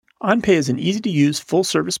OnPay is an easy-to-use,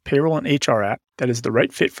 full-service payroll and HR app that is the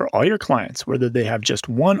right fit for all your clients, whether they have just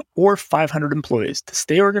 1 or 500 employees, to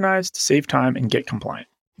stay organized, save time, and get compliant.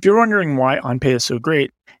 If you're wondering why OnPay is so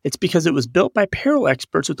great, it's because it was built by payroll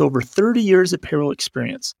experts with over 30 years of payroll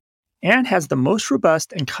experience and has the most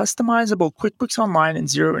robust and customizable QuickBooks Online and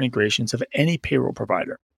Xero integrations of any payroll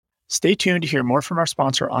provider. Stay tuned to hear more from our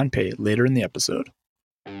sponsor, OnPay, later in the episode.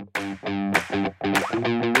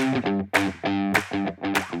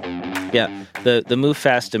 Yeah, the move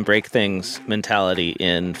fast and break things mentality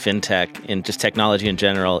in fintech and just technology in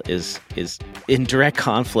general is in direct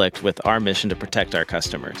conflict with our mission to protect our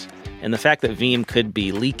customers. And the fact that Veeam could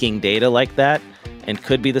be leaking data like that and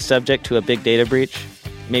could be the subject to a big data breach,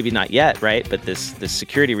 maybe not yet, right? But this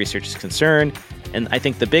security research is concerned. And I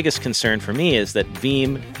think the biggest concern for me is that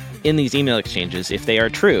Veeam, in these email exchanges, if they are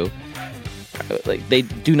true, they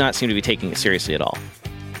do not seem to be taking it seriously at all.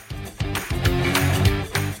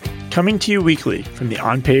 Coming to you weekly from the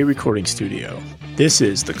OnPay recording studio, this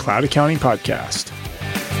is the Cloud Accounting Podcast.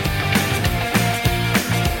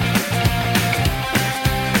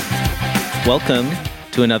 Welcome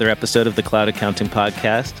to another episode of the Cloud Accounting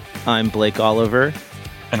Podcast. I'm Blake Oliver.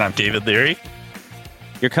 And I'm David Leary.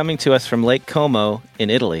 You're coming to us from Lake Como in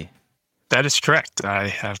Italy. That is correct. I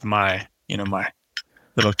have my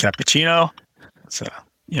little cappuccino. So,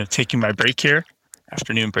 taking my break here,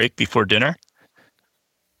 afternoon break before dinner.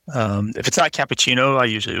 If it's not cappuccino,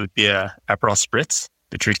 it would be a Aperol Spritz.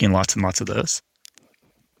 Been drinking lots and lots of those.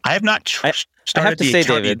 I have not started the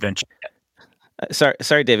accounting adventure yet.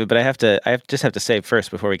 Sorry, David, but I just have to say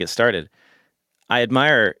first before we get started, I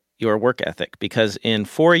admire your work ethic because in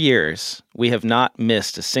 4 years, we have not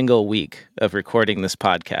missed a single week of recording this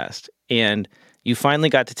podcast. And you finally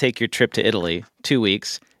got to take your trip to Italy, 2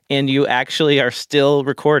 weeks, and you actually are still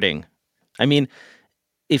recording. I mean,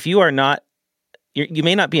 if you are not, you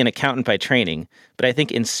may not be an accountant by training, but I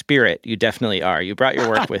think in spirit, you definitely are. You brought your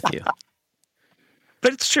work with you.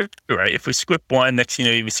 But it's true, right? If we skip one, next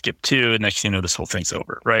we skip two, and next this whole thing's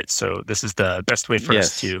over, right? So this is the best way for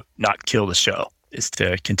us to not kill the show, is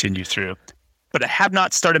to continue through. But I have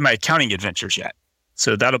not started my accounting adventures yet.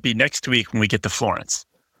 So that'll be next week when we get to Florence.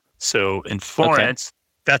 So in Florence,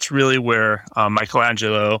 That's really where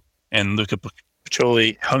Michelangelo and Luca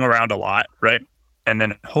Pacioli hung around a lot, right? And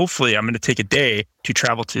then hopefully I'm going to take a day to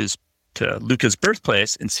travel to Luca's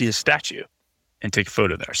birthplace and see his statue and take a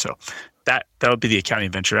photo there. So that'll be the accounting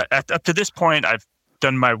adventure. Up to this point, I've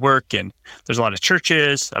done my work, and there's a lot of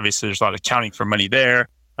churches. Obviously, there's a lot of accounting for money there.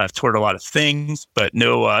 I've toured a lot of things, but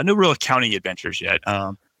no real accounting adventures yet.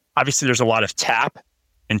 Obviously, there's a lot of tap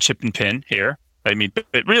and chip and pin here. I mean,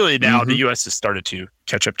 but really now the U.S. has started to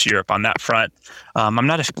catch up to Europe on that front. I'm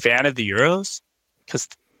not a fan of the euros because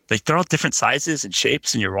they're all different sizes and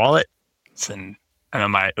shapes in your wallet. And I know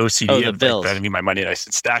my OCD of bills. Like, me my money nice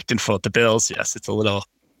and stacked and full of the bills. Yes, it's a little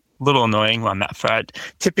annoying on that front.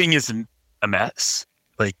 Tipping is a mess.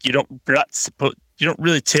 Like you don't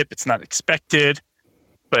really tip. It's not expected,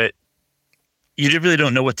 but you really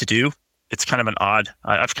don't know what to do. It's kind of an odd.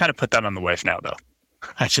 I've kind of put that on the wife now, though.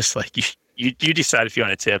 I just like you decide if you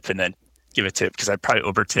want to tip and then give a tip, because I'd probably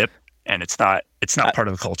over tip, and it's not part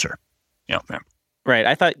of the culture. Man. Right.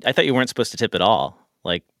 I thought you weren't supposed to tip at all.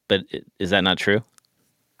 Like, but is that not true?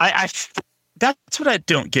 That's what I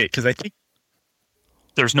don't get, because I think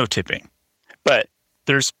there's no tipping, but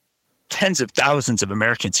there's tens of thousands of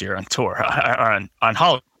Americans here on tour, on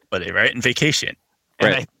holiday, right, and vacation.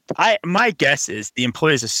 And right. My guess is the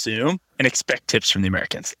employees assume and expect tips from the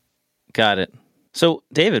Americans. Got it. So,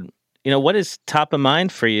 David, what is top of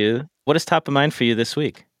mind for you? What is top of mind for you this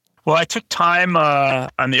week? Well, I took time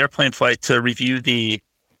on the airplane flight to review the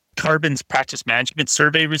Carbon's Practice Management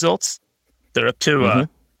Survey results. They're up to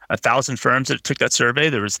 1,000 firms that took that survey.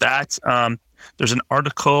 There was that. There's an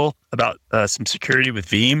article about some security with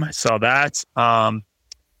Veeam. I saw that.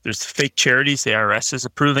 There's fake charities the IRS is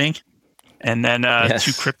approving. And then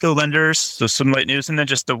 2 crypto lenders, so some light news, and then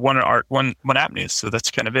just the one app news. So that's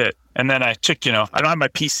kind of it. And then I took, I don't have my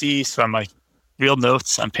PC, so I'm like real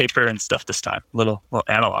notes on paper and stuff this time. Little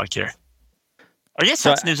analog here. I guess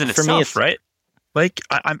that's news in itself, right? Like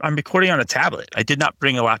I'm recording on a tablet. I did not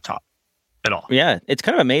bring a laptop at all. Yeah, it's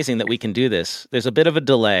kind of amazing that we can do this. There's a bit of a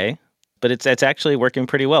delay, but it's actually working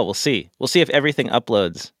pretty well. We'll see. We'll see if everything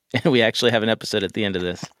uploads and we actually have an episode at the end of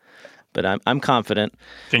this. But I'm confident.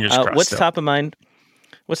 Fingers crossed. What's top of mind?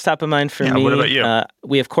 What's top of mind for me? What about you?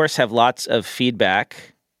 We of course have lots of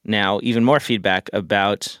feedback now, even more feedback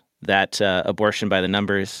about that abortion by the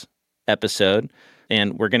numbers episode,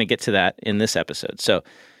 and we're going to get to that in this episode. So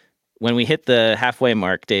when we hit the halfway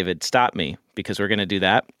mark, David, stop me, because we're going to do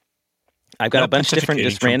that. I've got a bunch of different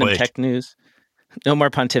just random tech news. No more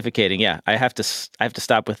pontificating. Yeah, I have to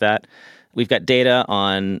stop with that. We've got data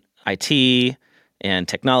on IT and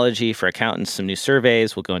technology for accountants, some new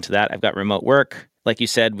surveys. We'll go into that. I've got remote work. Like you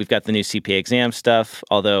said, we've got the new CPA exam stuff,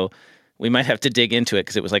 although we might have to dig into it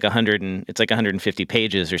because it was like 150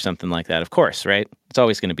 pages or something like that. Of course, right? It's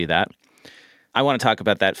always going to be that. I want to talk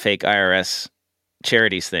about that fake IRS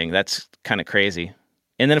charities thing. That's kind of crazy.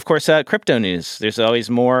 And then, of course, crypto news. There's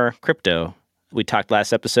always more crypto. We talked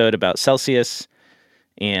last episode about Celsius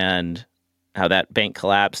and how that bank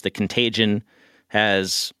collapsed. The contagion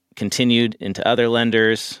has continued into other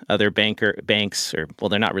lenders, other banks, or, well,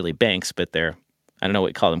 they're not really banks, but they're, I don't know what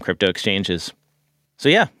we call them, crypto exchanges. So,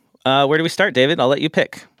 yeah. Where do we start, David? I'll let you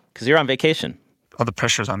pick because you're on vacation. All the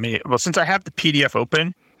pressure's on me. Well, since I have the PDF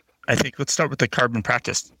open, I think let's start with the Carbon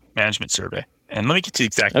Practice Management Survey. And let me get to the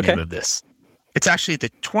exact name of this. It's actually the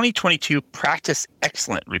 2022 Practice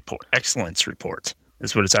Excellence Report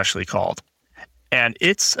is what it's actually called. And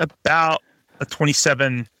it's about a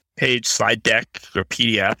 27-page slide deck or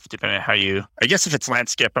PDF, depending on how you, I guess if it's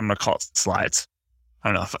landscape, I'm going to call it slides.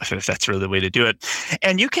 I don't know if that's really the way to do it.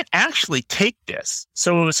 And you can actually take this.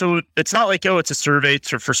 So it's not like, it's a survey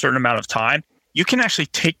for a certain amount of time. You can actually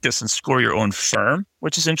take this and score your own firm,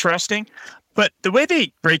 which is interesting. But the way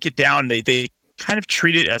they break it down, they kind of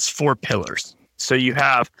treat it as 4 pillars. So you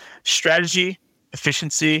have strategy,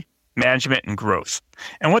 efficiency, management, and growth.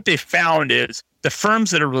 And what they found is the firms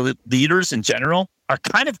that are really leaders in general are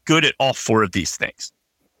kind of good at all 4 of these things.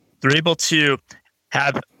 They're able to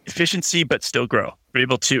have efficiency but still grow. They're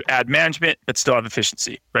able to add management but still have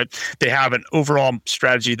efficiency, right? They have an overall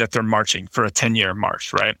strategy that they're marching for a 10-year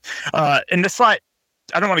march, right? In this slide,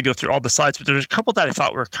 I don't want to go through all the slides, but there's a couple that I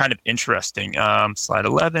thought were kind of interesting. Slide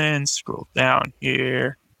 11, scroll down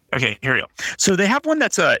here. Okay, here we go. So they have one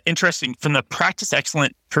that's interesting from the Practice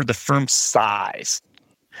Excellent for the firm size.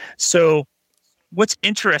 So what's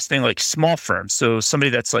interesting, like small firms, so somebody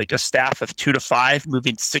that's like a staff of 2 to 5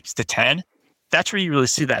 moving 6 to 10, that's where you really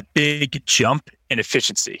see that big jump in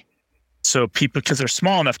efficiency. So people, because they're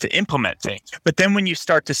small enough to implement things. But then when you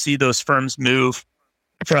start to see those firms move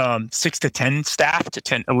from 6 to 10 staff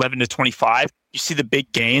to 11 to 25, you see the big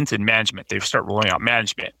gains in management. They start rolling out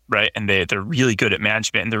management, right? And they're really good at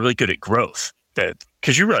management and they're really good at growth.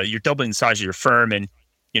 Because you're doubling the size of your firm and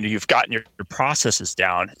you've gotten your processes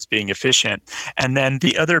down as being efficient. And then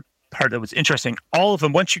the other part that was interesting, all of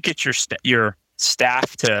them, once you get your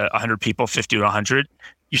staff to 100 people, 50 to 100,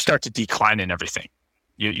 you start to decline in everything.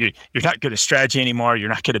 You're not good at strategy anymore. You're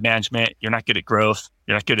not good at management. You're not good at growth.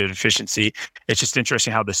 You're not good at efficiency. It's just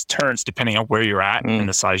interesting how this turns depending on where you're at and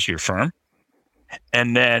the size of your firm.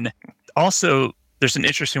 And then also there's an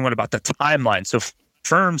interesting one about the timeline. So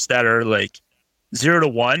firms that are like 0 to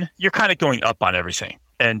 1, you're kind of going up on everything.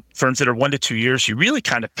 And firms that are 1 to 2 years, you really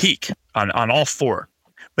kind of peak on all 4.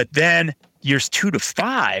 But then years 2 to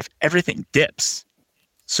 5, everything dips.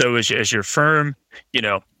 So as your firm,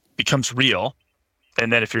 becomes real,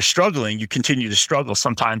 and then if you're struggling, you continue to struggle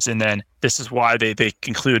sometimes. And then this is why they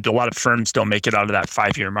conclude a lot of firms don't make it out of that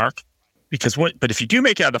 5-year mark. But if you do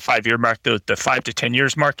make it out of the 5-year mark, the 5 to 10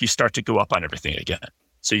 years mark, you start to go up on everything again.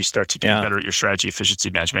 So you start to get better at your strategy, efficiency,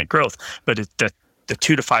 management, growth. But the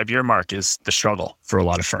 2 to 5 year mark is the struggle for a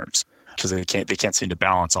lot of firms because they can't seem to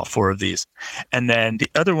balance all 4 of these. And then the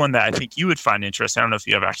other one that I think you would find interesting, I don't know if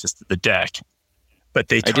you have access to the deck, but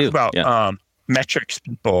they talk about metrics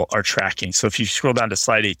people are tracking. So if you scroll down to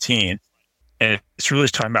slide 18, and it's really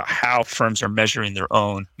talking about how firms are measuring their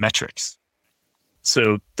own metrics.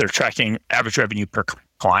 So they're tracking average revenue per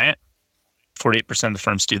client. 48% of the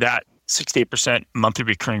firms do that. 68% monthly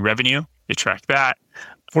recurring revenue, they track that.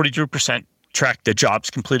 42% track the jobs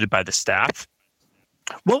completed by the staff.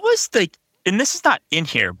 What was and this is not in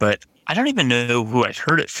here, but I don't even know who I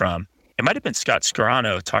heard it from. It might have been Scott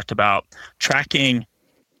Scarano talked about tracking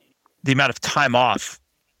the amount of time off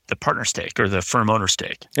the partner stake or the firm owner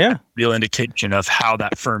stake. Yeah. Real indication of how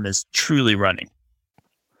that firm is truly running.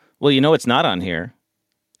 Well, it's not on here.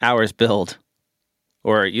 Hours billed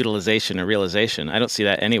or utilization or realization. I don't see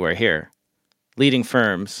that anywhere here. Leading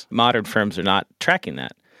firms, modern firms are not tracking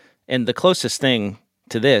that. And the closest thing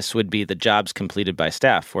to this would be the jobs completed by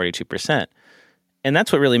staff, 42%. And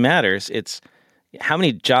that's what really matters. It's how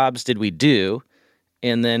many jobs did we do,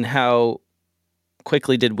 and then how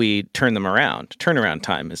quickly did we turn them around? Turnaround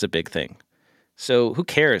time is a big thing. So who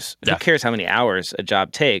cares? Yeah. Who cares how many hours a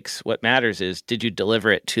job takes? What matters is, did you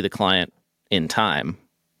deliver it to the client in time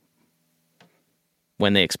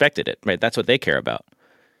when they expected it, right? That's what they care about.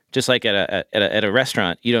 Just like at a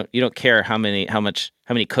restaurant, you don't care how many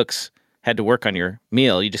cooks had to work on your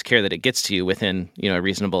meal. You just care that it gets to you within a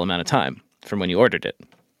reasonable amount of time. from when you ordered it.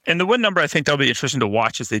 And the one number I think that'll be interesting to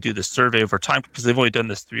watch as they do this survey over time, because they've only done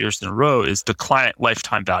this 3 years in a row, is the client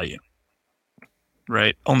lifetime value,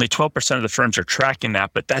 right? Only 12% of the firms are tracking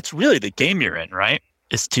that, but that's really the game you're in, right?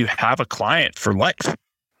 Is to have a client for life.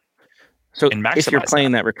 So if you're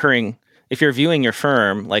playing that recurring, if you're viewing your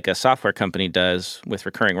firm like a software company does with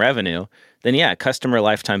recurring revenue, then yeah, customer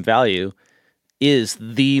lifetime value is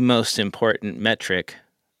the most important metric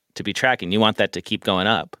to be tracking. You want that to keep going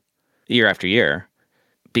up year after year,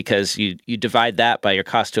 because you divide that by your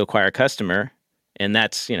cost to acquire a customer, and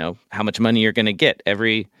that's, how much money you're going to get.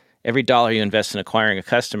 Every dollar you invest in acquiring a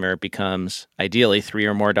customer becomes ideally $3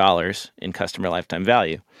 or more in customer lifetime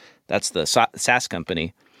value. That's the SaaS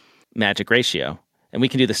company magic ratio, and we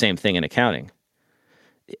can do the same thing in accounting.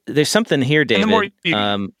 There's something here, David. And the more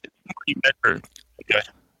you measure, okay.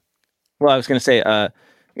 Well, I was going to say,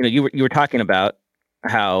 you were talking about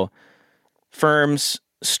how firms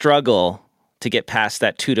struggle to get past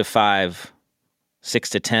that 2 to 5, 6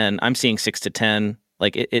 to 10. I'm seeing 6 to 10.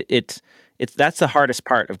 Like it's that's the hardest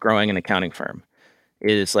part of growing an accounting firm,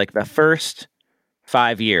 is like the first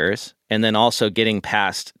 5 years, and then also getting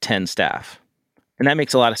past 10 staff. And that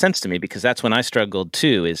makes a lot of sense to me, because that's when I struggled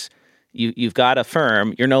too. Is you've got a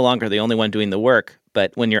firm, you're no longer the only one doing the work,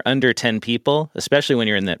 but when you're under 10 people, especially when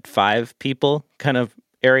you're in that 5 people kind of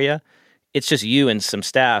area, it's just you and some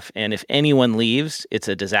staff. And if anyone leaves, it's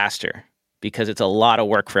a disaster, because it's a lot of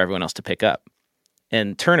work for everyone else to pick up.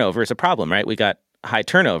 And turnover is a problem, right? We got high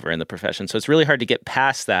turnover in the profession. So it's really hard to get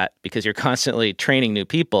past that, because you're constantly training new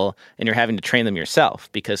people and you're having to train them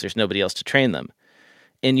yourself because there's nobody else to train them.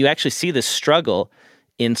 And you actually see this struggle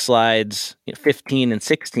in slides 15 and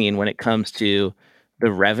 16 when it comes to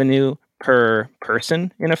the revenue per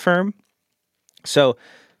person in a firm. So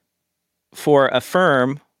for a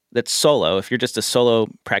firm that's solo, if you're just a solo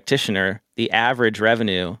practitioner, the average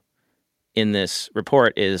revenue in this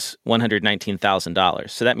report is $119,000.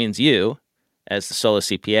 So that means you, as the solo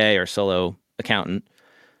CPA or solo accountant,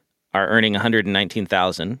 are earning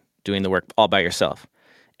 $119,000 doing the work all by yourself.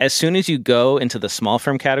 As soon as you go into the small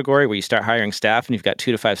firm category where you start hiring staff and you've got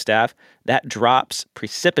 2 to 5 staff, that drops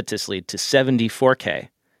precipitously to $74K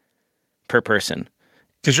per person.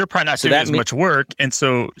 Because you're probably not doing as much work, and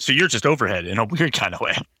so you're just overhead in a weird kind of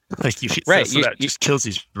way. Right. So that just kills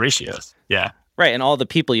these ratios. Yeah. Right. And all the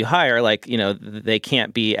people you hire, they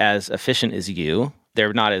can't be as efficient as you.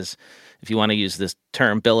 They're not as, if you want to use this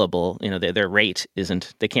term, billable, their rate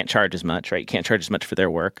isn't, they can't charge as much, right? You can't charge as much for their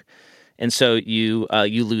work. And so you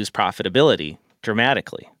lose profitability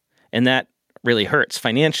dramatically. And that really hurts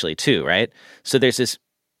financially too, right? So there's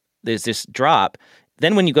this drop.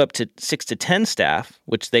 Then when you go up to 6 to 10 staff,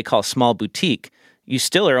 which they call small boutique, you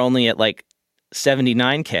still are only at like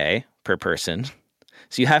 $79K per person.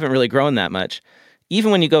 So you haven't really grown that much.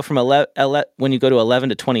 Even when you go from when you go to 11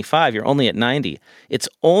 to 25, you're only at 90. It's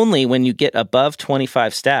only when you get above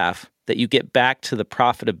 25 staff that you get back to the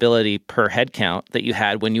profitability per head count that you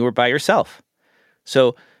had when you were by yourself.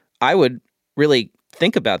 So I would really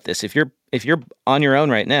think about this. If you're on your own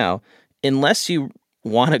right now, unless you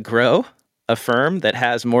want to grow a firm that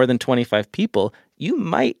has more than 25 people, you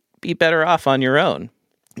might be better off on your own.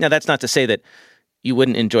 Now, that's not to say that you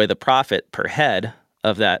wouldn't enjoy the profit per head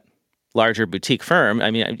of that larger boutique firm. I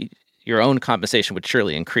mean, your own compensation would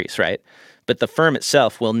surely increase, right? But the firm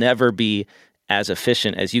itself will never be as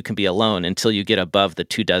efficient as you can be alone until you get above the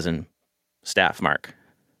 24 staff mark.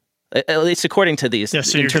 At least according to these,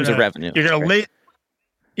 in terms of revenue. You're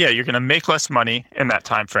going to make less money in that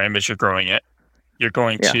time frame as you're growing it. You're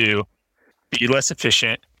going to be less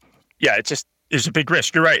efficient. Yeah, there's a big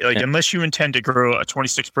risk. You're right. Unless you intend to grow a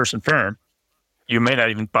 26-person firm, you may not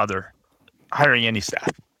even bother hiring any staff.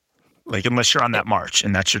 Unless you're on that march,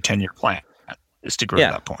 and that's your 10-year plan, is to grow to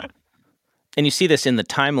that point. And you see this in the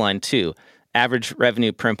timeline too. Average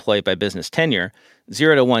revenue per employee by business tenure,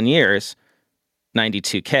 0 to 1 years,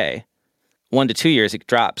 $92K. 1 to 2 years, it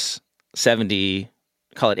drops 70,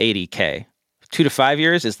 call it $80K. 2 to 5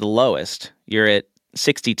 years is the lowest. You're at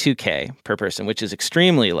 $62K per person, which is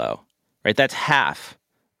extremely low, right? That's half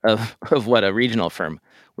of what a regional firm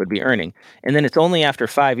would be earning. And then it's only after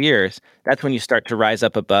 5 years, that's when you start to rise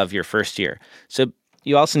up above your first year. So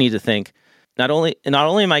you also need to think, not only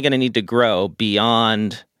am I going to need to grow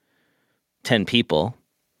beyond 10 people,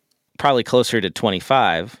 probably closer to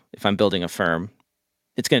 25 if I'm building a firm,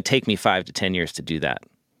 it's going to take me 5 to 10 years to do that,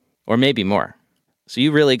 or maybe more. So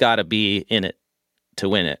you really got to be in it to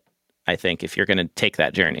win it, I think, if you're going to take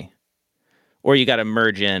that journey. Or you got to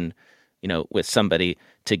merge in, with somebody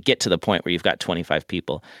to get to the point where you've got 25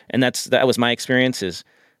 people. And that was my experience.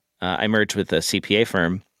 I merged with a CPA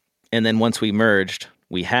firm, and then once we merged,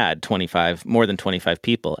 we had more than 25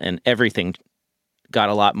 people, and everything got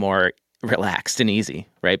a lot more relaxed and easy,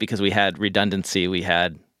 right? Because we had redundancy,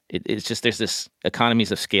 it's just, there's this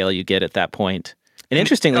economies of scale you get at that point. And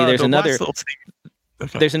interestingly, there's another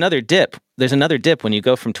dip. There's another dip when you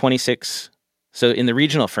go from 26. So in the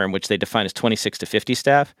regional firm, which they define as 26 to 50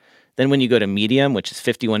 staff, then when you go to medium, which is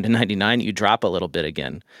 51 to 99, you drop a little bit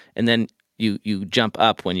again. And then you jump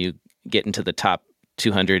up when you get into the top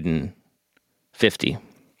 250.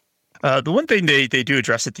 The one thing they do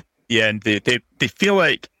address at the end, they feel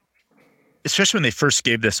like, especially when they first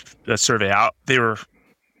gave this survey out, they were a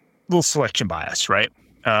little selection bias, right?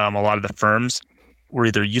 A lot of the firms were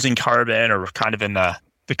either using carbon or kind of in the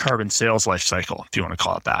carbon sales life cycle, if you want to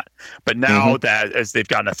call it that. But now that as they've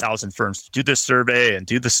gotten 1,000 firms to do this survey and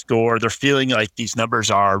do the score, they're feeling like these numbers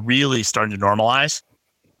are really starting to normalize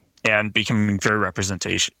and becoming very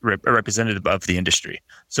representative of the industry.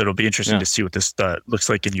 So it'll be interesting to see what this looks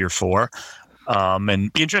like in year 4,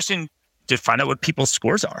 and be interesting to find out what people's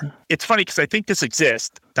scores are. It's funny because I think this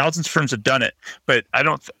exists. Thousands of firms have done it, but I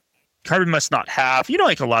don't. Carbon must not have.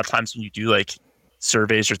 Like a lot of times when you do like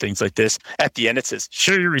surveys or things like this, at the end it says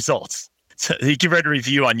share your results. So you can write a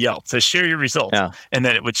review on Yelp. So share your results, and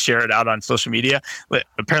then it would share it out on social media. But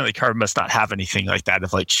apparently, Carbon must not have anything like that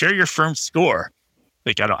of like share your firm's score.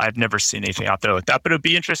 Like I've never seen anything out there like that. But it'd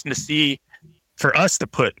be interesting to see for us to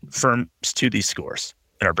put firms to these scores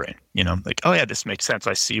in our brain. Like, oh yeah, this makes sense.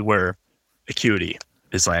 I see where Acuity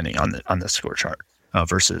is landing on the score chart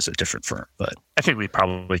versus a different firm. But I think we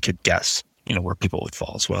probably could guess, where people would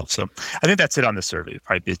fall as well. So I think that's it on the survey.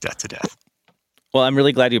 Probably be death to death. Well, I'm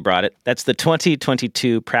really glad you brought it. That's the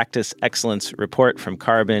 2022 Practice Excellence Report from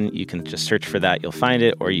Carbon. You can just search for that. You'll find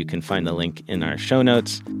it, or you can find the link in our show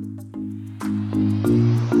notes.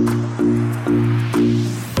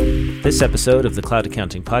 This episode of the Cloud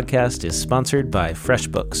Accounting Podcast is sponsored by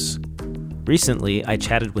FreshBooks. Recently, I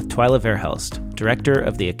chatted with Twyla Verhelst, director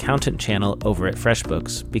of the Accountant channel over at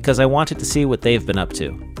FreshBooks, because I wanted to see what they've been up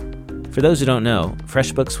to. For those who don't know,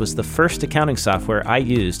 FreshBooks was the first accounting software I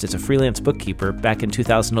used as a freelance bookkeeper back in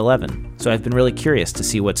 2011, so I've been really curious to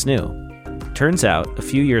see what's new. Turns out, a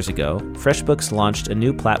few years ago, FreshBooks launched a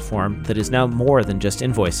new platform that is now more than just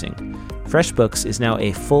invoicing. FreshBooks is now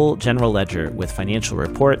a full general ledger with financial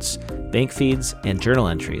reports, bank feeds, and journal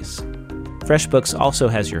entries. FreshBooks also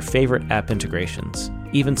has your favorite app integrations,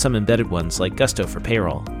 even some embedded ones like Gusto for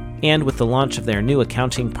payroll. And with the launch of their new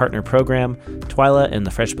accounting partner program, Twyla and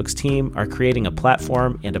the FreshBooks team are creating a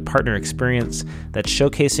platform and a partner experience that's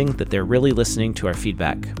showcasing that they're really listening to our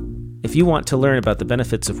feedback. If you want to learn about the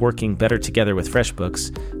benefits of working better together with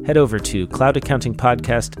FreshBooks, head over to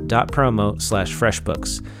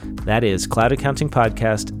cloudaccountingpodcast.promo/FreshBooks. That is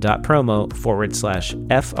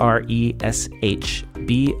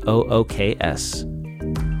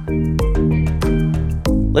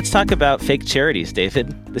cloudaccountingpodcast.promo/FRESHBOOKS. Let's talk about fake charities,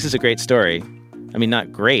 David. This is a great story. I mean,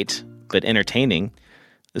 not great, but entertaining.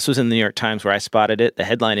 This was in the New York Times where I spotted it. The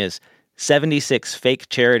headline is, 76 fake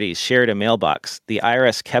charities shared a mailbox. The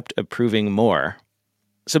IRS kept approving more.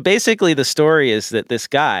 So basically the story is that this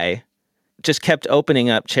guy just kept opening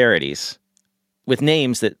up charities with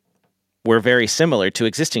names that were very similar to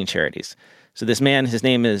existing charities. So this man, his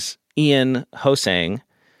name is Ian Hosang.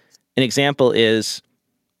 An example is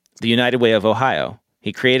the United Way of Ohio.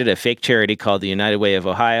 He created a fake charity called the United Way of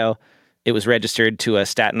Ohio. It was registered to a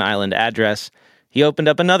Staten Island address. He opened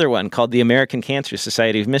up another one called the American Cancer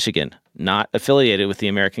Society of Michigan, not affiliated with the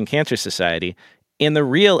American Cancer Society. And the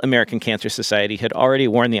real American Cancer Society had already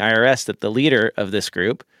warned the IRS that the leader of this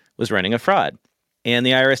group was running a fraud. And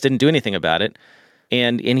the IRS didn't do anything about it.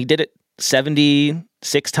 And he did it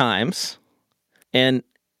 76 times. And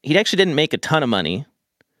he actually didn't make a ton of money.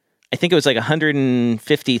 I think it was like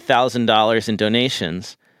 $150,000 in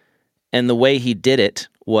donations. And the way he did it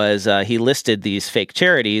was he listed these fake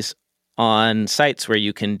charities on sites where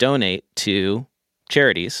you can donate to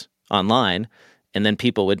charities online, and then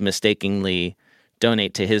people would mistakenly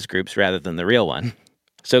donate to his groups rather than the real one.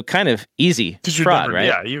 So kind of easy fraud,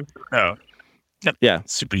 right? Yeah,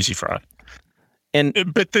 super easy fraud.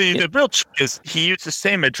 But the real trick is he used the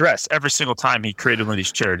same address every single time he created one of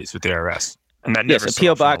these charities with the IRS, and that never a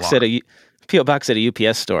PO box at a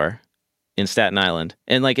UPS store in Staten Island,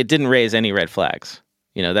 and like it didn't raise any red flags.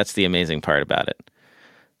 That's the amazing part about it.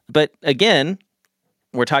 But again,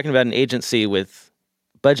 we're talking about an agency with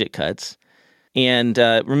budget cuts. And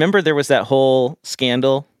remember there was that whole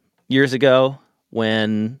scandal years ago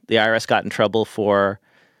when the IRS got in trouble for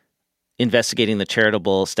investigating the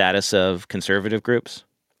charitable status of conservative groups?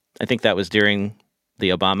 I think that was during the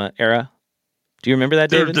Obama era. Do you remember that,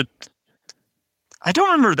 David? I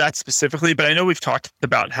don't remember that specifically, but I know we've talked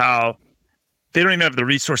about how they don't even have the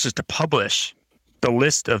resources to publish the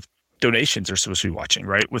list of donations they're supposed to be watching,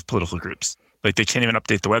 right, with political groups. Like they can't even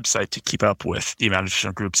update the website to keep up with the amount of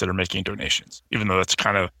different groups that are making donations, even though that's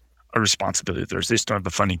kind of a responsibility of theirs. They just don't have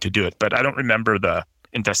the funding to do it. But I don't remember the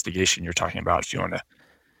investigation you're talking about, if you want to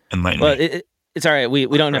enlighten me. It's all right. We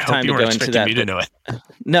don't have time to go into that. Me to know it.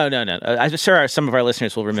 No. I'm sure some of our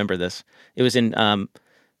listeners will remember this. It was in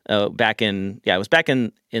back in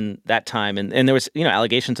that time, and there was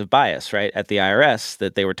allegations of bias, right, at the IRS,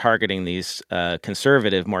 that they were targeting these more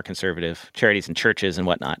conservative charities and churches and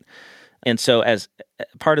whatnot. And so as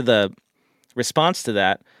part of the response to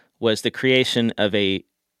that was the creation of a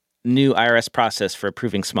new IRS process for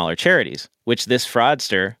approving smaller charities, which this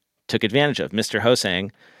fraudster took advantage of. Mr.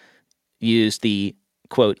 Hosang used the,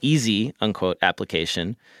 quote, easy, unquote,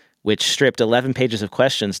 application, which stripped 11 pages of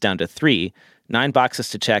questions down to 3, 9 boxes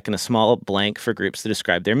to check, and a small blank for groups to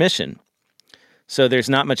describe their mission. So there's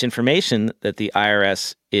not much information that the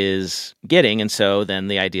IRS is getting, and so then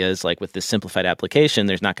the idea is, like with this simplified application,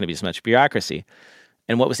 there's not going to be as much bureaucracy.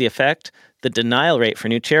 And what was the effect? The denial rate for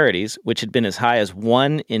new charities, which had been as high as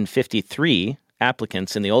 1 in 53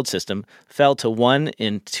 applicants in the old system, fell to 1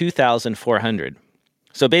 in 2,400.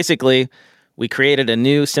 So basically, we created a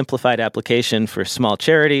new simplified application for small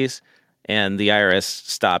charities, and the IRS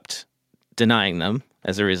stopped denying them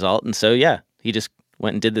as a result. And so, he just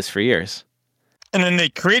went and did this for years. And then they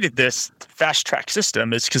created this fast track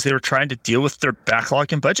system is because they were trying to deal with their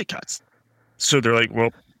backlog and budget cuts. So they're like, well,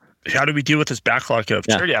 how do we deal with this backlog of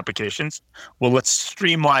charity applications? Well, let's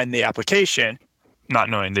streamline the application, not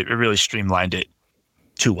knowing they really streamlined it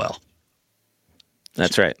too well.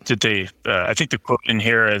 That's right. Did they? I think the quote in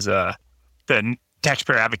here is the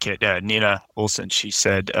taxpayer advocate, Nina Olson. She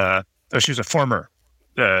said, she was the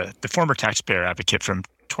former taxpayer advocate from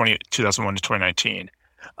 2001 to 2019.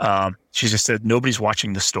 She just said, nobody's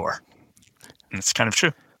watching the store. And it's kind of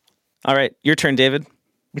true. All right. Your turn, David.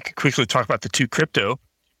 We could quickly talk about the 2 crypto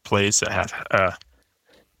plays that have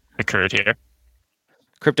occurred here.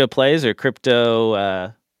 Crypto plays or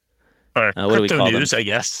crypto... what do we call news, them? I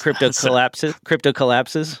guess. Crypto collapses? Crypto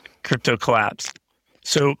collapses? Crypto collapse.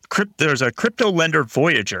 So there's a crypto lender,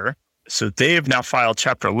 Voyager. So they have now filed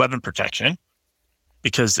Chapter 11 protection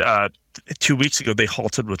because 2 weeks ago they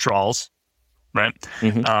halted withdrawals, right?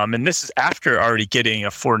 Mm-hmm. And this is after already getting a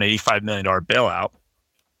 $485 million bailout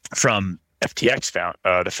from FTX,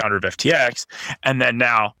 the founder of FTX. And then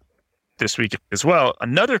now, this week as well,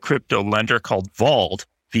 another crypto lender called Vauld,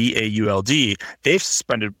 VAULD, they've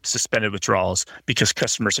suspended withdrawals because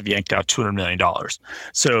customers have yanked out $200 million.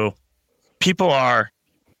 So people are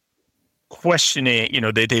questioning,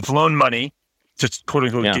 they've loaned money to quote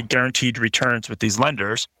unquote get guaranteed returns with these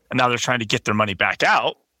lenders, and now they're trying to get their money back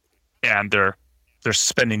out, and they're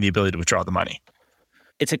suspending the ability to withdraw the money.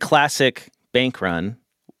 It's a classic bank run,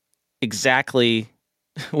 exactly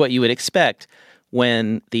what you would expect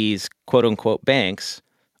when these quote unquote banks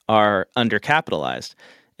are undercapitalized.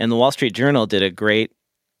 And the Wall Street Journal did a great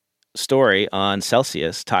story on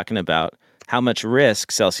Celsius talking about how much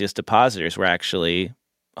risk Celsius depositors were actually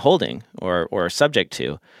holding or subject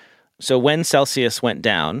to. So when Celsius went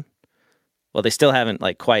down, well, they still haven't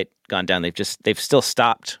quite gone down. They've still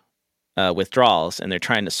stopped withdrawals, and they're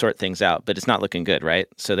trying to sort things out, but it's not looking good, right?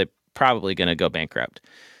 So they're probably going to go bankrupt.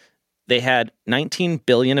 They had $19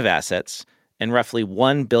 billion of assets and roughly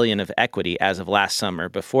 $1 billion of equity as of last summer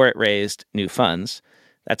before it raised new funds.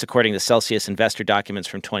 That's according to Celsius investor documents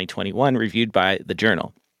from 2021 reviewed by the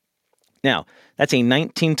Journal. Now, that's a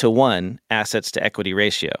 19-to-1 assets to equity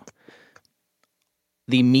ratio.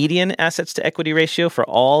 The median assets to equity ratio for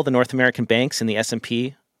all the North American banks in the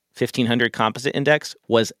S&P 1500 Composite Index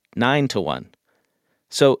was 9-to-1.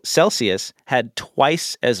 So Celsius had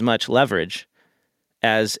twice as much leverage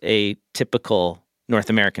as a typical North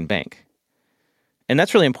American bank. And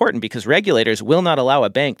that's really important because regulators will not allow a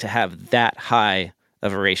bank to have that high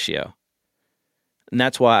of a ratio. And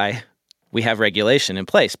that's why we have regulation in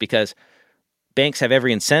place, because banks have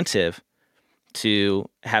every incentive to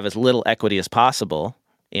have as little equity as possible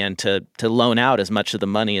and to loan out as much of the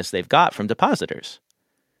money as they've got from depositors,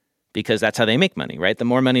 because that's how they make money, right? The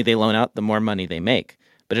more money they loan out, the more money they make.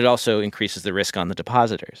 But it also increases the risk on the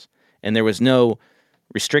depositors. And there was no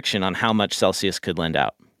restriction on how much Celsius could lend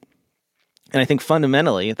out. And I think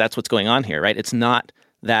fundamentally, that's what's going on here, right? It's not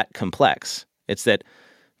that complex. It's that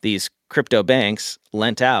these crypto banks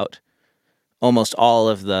lent out almost all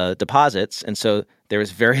of the deposits, and so there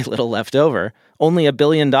was very little left over. Only $1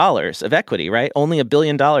 billion of equity, right? Only $1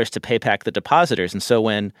 billion to pay back the depositors. And so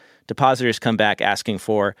when depositors come back asking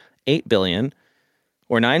for $8 billion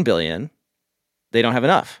or $9 billion, they don't have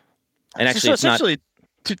enough. And actually, so it's not.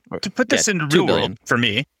 To put this in the real world for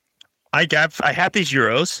me, I had these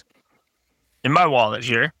euros in my wallet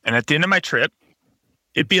here, and at the end of my trip,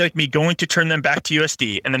 it'd be like me going to turn them back to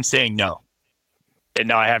USD and them saying no. And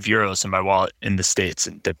now I have euros in my wallet in the States,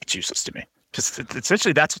 and that's useless to me because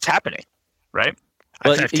essentially that's what's happening, right?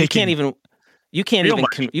 Well, you can't even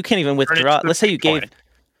withdraw. Let's say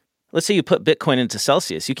you put Bitcoin into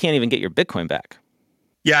Celsius, you can't even get your Bitcoin back.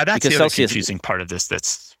 Yeah, that's the other confusing part of this.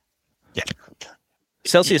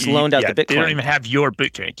 Celsius loaned out the Bitcoin. They don't even have your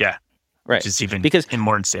Bitcoin. Yeah, right. Which is even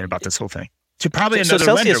more insane about this whole thing. To probably another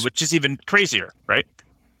Celsius, lender, which is even crazier, right?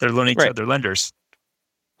 They're loaning to other lenders,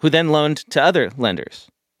 who then loaned to other lenders,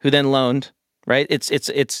 who then loaned. Right?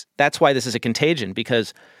 It's that's why this is a contagion,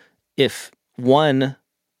 because if one,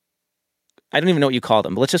 I don't even know what you call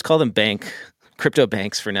them, but let's just call them crypto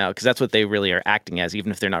banks for now, because that's what they really are acting as,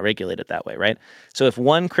 even if they're not regulated that way, right? So if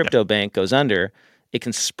one crypto bank goes under, it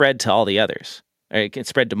can spread to all the others, or it can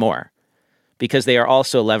spread to more, because they are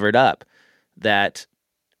also levered up that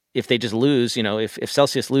if they just lose, if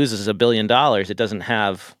Celsius loses $1 billion, it doesn't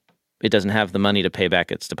have the money to pay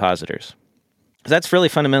back its depositors. That's really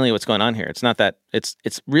fundamentally what's going on here. It's not that it's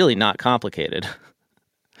really not complicated.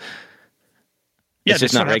 Yeah, it's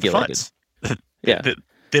just not regulated. Yeah,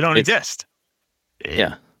 they don't exist.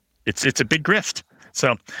 Yeah, it's a big grift.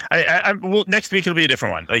 So well, next week it'll be a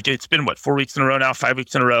different one. Like, it's been 4 weeks in a row now, 5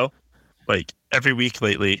 weeks in a row. Like, every week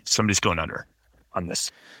lately, somebody's going under on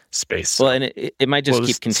this space. Well, and it might just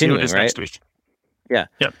keep continuing, right? Next week. Yeah.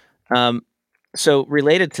 Yep. So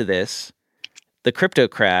related to this, the crypto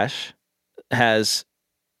crash has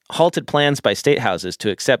halted plans by state houses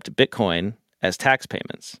to accept Bitcoin as tax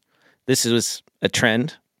payments. This was a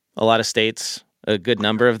trend. A lot of states, a good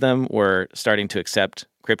number of them, were starting to accept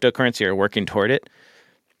cryptocurrency or working toward it.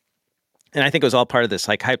 And I think it was all part of this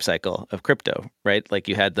hype cycle of crypto, right? Like,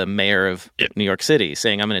 you had the mayor of New York City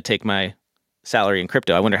saying, I'm going to take my salary in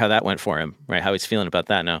crypto. I wonder how that went for him, right? How he's feeling about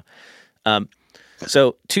that now.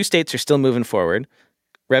 So 2 states are still moving forward.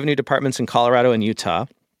 Revenue departments in Colorado and Utah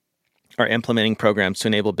are implementing programs to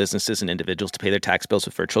enable businesses and individuals to pay their tax bills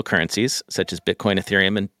with virtual currencies, such as Bitcoin,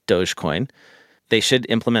 Ethereum, and Dogecoin. They should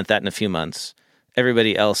implement that in a few months.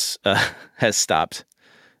 Everybody else has stopped.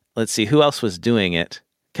 Let's see, who else was doing it?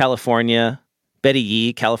 California, Betty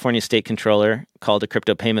Yee, California State Controller, called a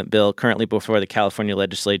crypto payment bill currently before the California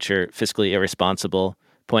legislature fiscally irresponsible,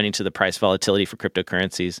 pointing to the price volatility for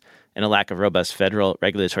cryptocurrencies and a lack of robust federal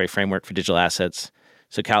regulatory framework for digital assets.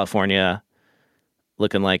 So California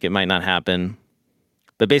looking like it might not happen.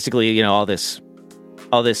 But basically, all this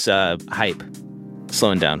hype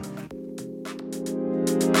slowing down.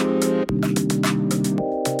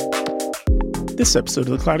 This episode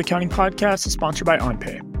of the Cloud Accounting Podcast is sponsored by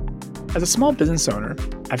OnPay. As a small business owner,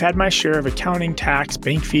 I've had my share of accounting, tax,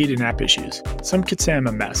 bank feed, and app issues. Some could say I'm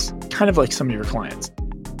a mess, kind of like some of your clients.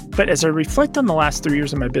 But as I reflect on the last 3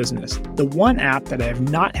 years of my business, the one app that I have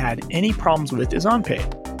not had any problems with is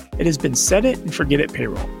OnPay. It has been set it and forget it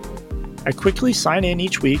payroll. I quickly sign in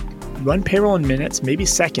each week, run payroll in minutes, maybe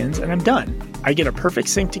seconds, and I'm done. I get a perfect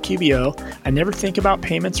sync to QBO. I never think about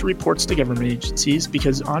payments or reports to government agencies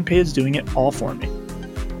because OnPay is doing it all for me.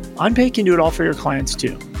 OnPay can do it all for your clients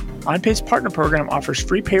too. OnPay's partner program offers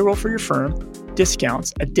free payroll for your firm,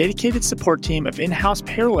 discounts, a dedicated support team of in-house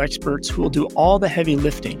payroll experts who will do all the heavy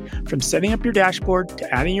lifting, from setting up your dashboard to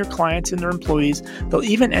adding your clients and their employees. They'll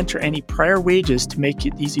even enter any prior wages to make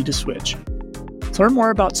it easy to switch. To learn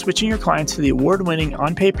more about switching your clients to the award-winning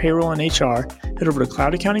OnPay Payroll and HR, head over to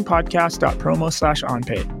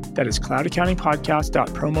cloudaccountingpodcast.promo/OnPay. That is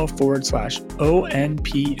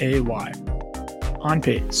cloudaccountingpodcast.promo/ONPAY.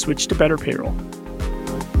 OnPay, switch to better payroll.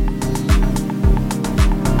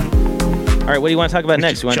 All right, what do you want to talk about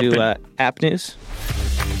next? You want to do app news?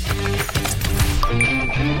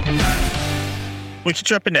 We could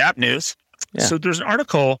jump into app news. Yeah. So there's an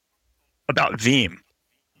article about Veeam.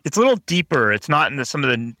 It's a little deeper. It's not in some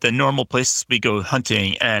of the normal places we go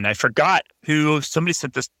hunting. And I forgot somebody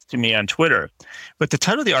sent this to me on Twitter. But the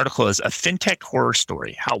title of the article is A FinTech Horror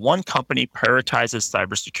Story, How One Company Prioritizes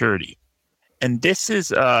Cybersecurity. And this is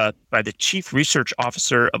by the chief research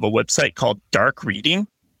officer of a website called Dark Reading.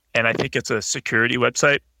 And I think it's a security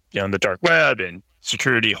website, on the dark web, and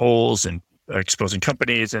security holes and exposing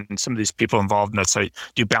companies. And some of these people involved in that site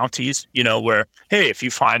do bounties, where, hey, if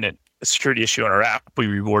you find a security issue on our app, we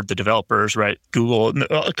reward the developers, right? Google,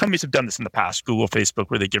 companies have done this in the past, Google, Facebook,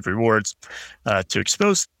 where they give rewards to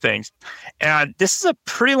expose things. And this is a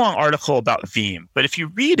pretty long article about Veeam. But if you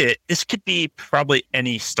read it, this could be probably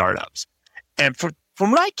any startups. And from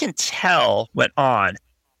what I can tell went on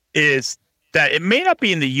is that it may not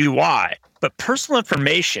be in the UI, But personal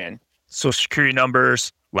information, social security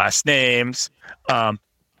numbers, last names,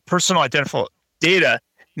 personal identifiable data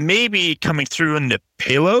may be coming through in the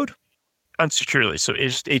payload unsecurely. So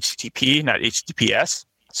it's HTTP, not HTTPS.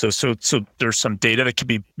 So there's some data that could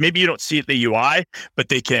be, maybe you don't see it in the UI, but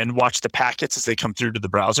they can watch the packets as they come through to the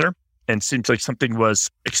browser, and it seems like something was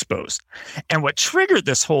exposed. And what triggered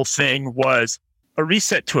this whole thing was a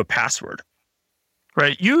reset to a password,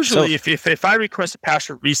 right? Usually if I request a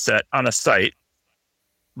password reset on a site,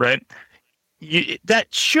 right,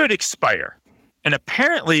 that should expire. And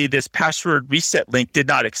apparently this password reset link did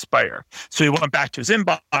not expire. So he went back to his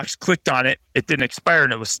inbox, clicked on it, it didn't expire,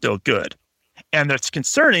 and it was still good. And that's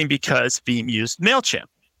concerning because Veeam used MailChimp,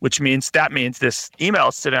 which means this email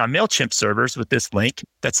is sitting on MailChimp servers with this link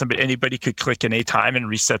that anybody could click in any time and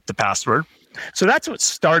reset the password. So that's what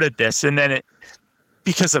started this. And then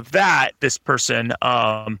because of that, this person,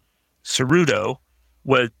 Ceruto,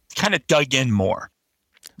 was kind of dug in more.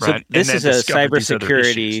 Right? So this is a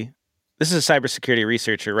cybersecurity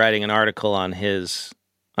researcher writing an article on his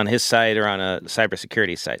site or on a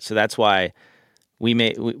cybersecurity site. So that's why we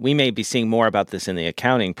may be seeing more about this in the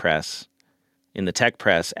accounting press, in the tech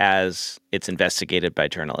press, as it's investigated by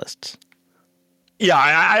journalists. Yeah,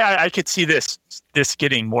 I could see this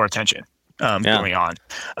getting more attention going on.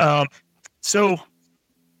 So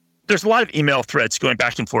there's a lot of email threads going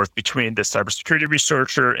back and forth between the cybersecurity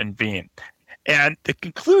researcher and Veeam. And the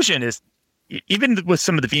conclusion is, even with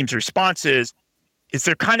some of the Veeam's responses, is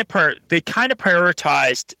they kind of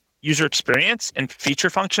prioritized user experience and feature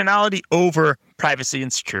functionality over privacy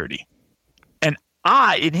and security. And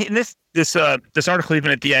in this article,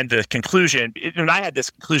 even at the end, the conclusion, and I had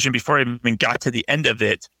this conclusion before I even got to the end of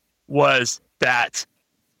it, was that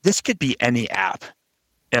this could be any app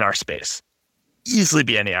in our space, easily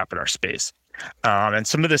be any app in our space. And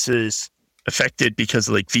some of this is affected because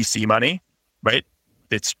of like VC money, right?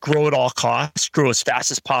 It's grow at all costs, grow as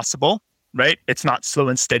fast as possible, right? It's not slow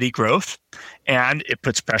and steady growth. And it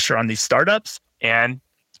puts pressure on these startups, and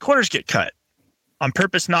corners get cut on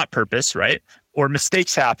purpose, not purpose, right? Or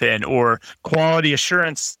mistakes happen, or quality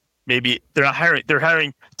assurance. Maybe they're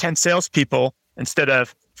hiring 10 salespeople instead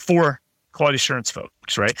of 4 quality assurance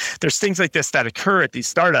folks, right? There's things like this that occur at these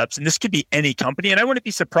startups, and this could be any company. And I wouldn't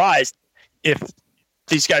be surprised if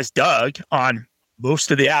these guys dug on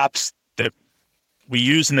most of the apps that we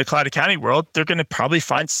use in the cloud accounting world. They're going to probably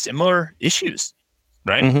find similar issues,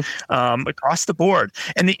 right? Across the board.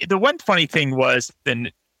 And the one funny thing was, then,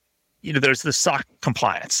 there's the SOC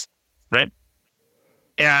compliance, right?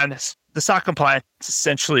 And the SOC compliance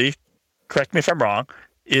essentially, correct me if I'm wrong,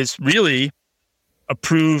 is really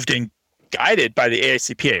approved and guided by the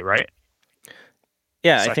AICPA, right?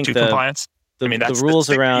 Yeah, SOC I think 2 compliance. That's the rules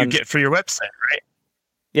the around you get for your website, right?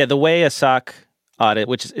 Yeah, the way a SOC audit,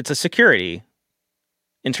 which it's a security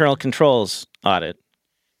internal controls audit,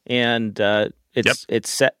 and it's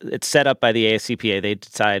set up by the AICPA. They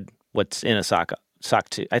decide what's in a SOC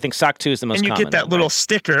 2. I think SOC 2 is the most common. And you get that little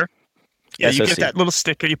sticker. Yeah, SOC. You get that little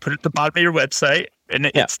sticker. You put it at the bottom of your website, and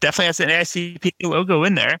it definitely has an AICPA logo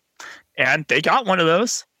in there. And they got one of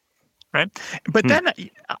those, right? But then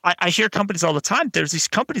I hear companies all the time. There's these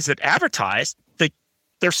companies that advertise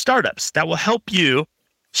they're startups that will help you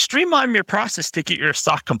streamline your process to get your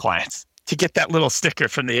SOC compliance, to get that little sticker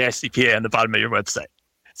from the AICPA on the bottom of your website.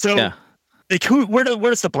 So, where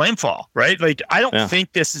does the blame fall, right? Like, I don't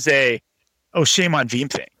think this is shame on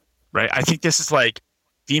Veeam thing, right? I think this is like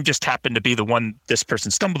Veeam just happened to be the one this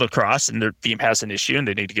person stumbled across, and their Veeam has an issue and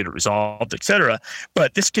they need to get it resolved, et cetera.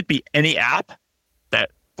 But this could be any app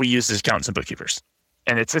that we use as accountants and bookkeepers.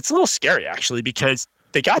 And it's a little scary, actually, because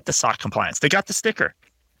they got the SOC compliance. They got the sticker.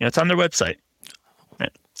 It's on their website.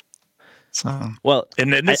 Right? So,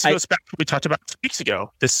 and then this goes back to what we talked about 2 weeks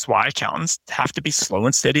ago. This is why accountants have to be slow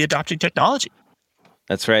and steady adopting technology.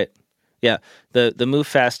 That's right. Yeah. The move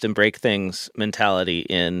fast and break things mentality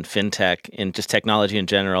in fintech and just technology in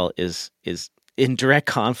general is in direct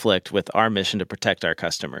conflict with our mission to protect our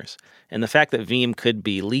customers. And the fact that Veeam could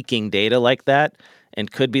be leaking data like that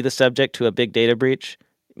and could be the subject to a big data breach,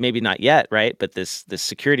 maybe not yet, right? But this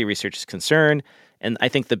security research is concerned. And I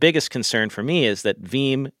think the biggest concern for me is that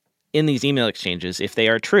Veeam, in these email exchanges, if they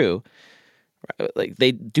are true, like,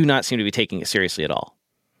 they do not seem to be taking it seriously at all.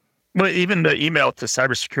 Well, even the email to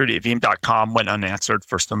cybersecurity at veeam.com went unanswered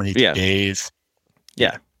for so many days.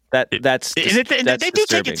 Yeah, that's they do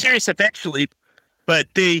take it serious eventually, but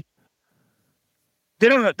they're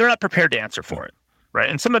not prepared to answer for it, right?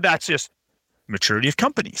 And some of that's just maturity of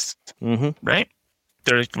companies, right?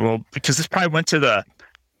 Because this probably went to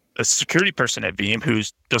a security person at Veeam who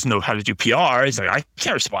doesn't know how to do PR. He's like, I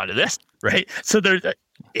can't respond to this, right? So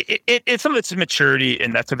some of it's maturity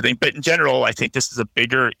and that type of thing. But in general, I think this is a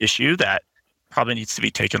bigger issue that probably needs to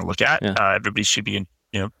be taken a look at. Yeah. Everybody should be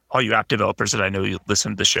all you app developers that I know you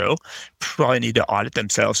listen to the show probably need to audit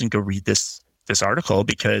themselves and go read this article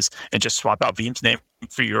and just swap out Veeam's name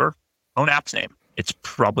for your own app's name. It's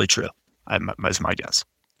probably true. That's my guess.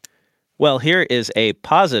 Well, here is a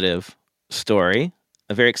positive story,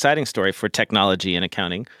 a very exciting story for technology and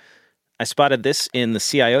accounting. I spotted this in the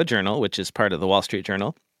CIO Journal, which is part of the Wall Street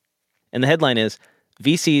Journal. And the headline is,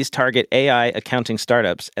 VCs target AI accounting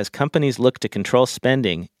startups as companies look to control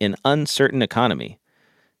spending in uncertain economy.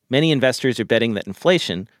 Many investors are betting that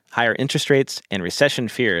inflation, higher interest rates, and recession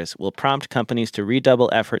fears will prompt companies to redouble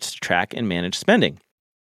efforts to track and manage spending.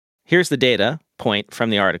 Here's the data point from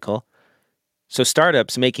the article. So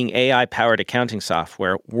startups making AI-powered accounting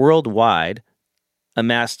software worldwide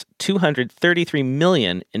amassed $233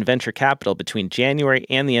 million in venture capital between January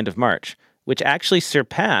and the end of March, which actually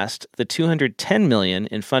surpassed the $210 million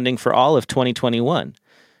in funding for all of 2021.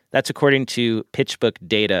 That's according to PitchBook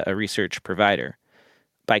Data, a research provider.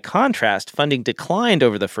 By contrast, funding declined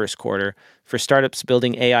over the first quarter for startups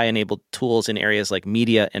building AI-enabled tools in areas like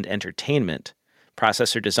media and entertainment,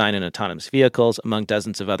 processor design and autonomous vehicles, among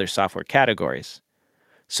dozens of other software categories.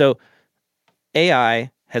 So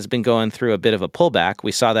AI has been going through a bit of a pullback.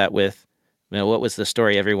 We saw that with, what was the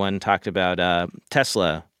story everyone talked about?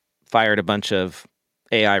 Tesla fired a bunch of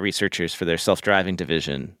AI researchers for their self-driving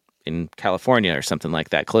division in California or something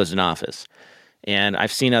like that, closed an office. And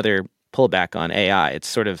I've seen other pullback on AI. It's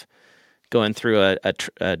sort of going through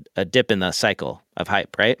a dip in the cycle of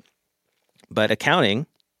hype, right? But accounting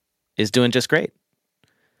is doing just great.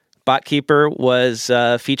 BotKeeper was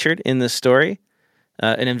featured in this story,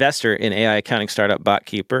 an investor in AI accounting startup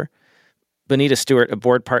BotKeeper. Bonita Stewart, a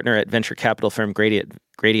board partner at venture capital firm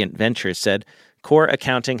Gradient Ventures, said, core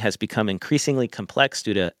accounting has become increasingly complex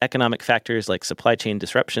due to economic factors like supply chain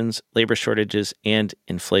disruptions, labor shortages, and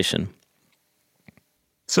inflation.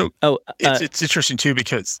 So it's interesting too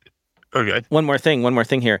because One more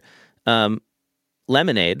thing here.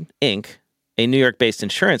 Lemonade Inc., a New York-based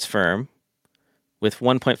insurance firm with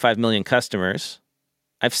 1.5 million customers.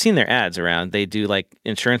 I've seen their ads around. They do like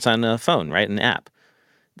insurance on a phone, right? An app.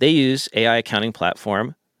 They use AI accounting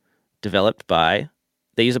platform developed by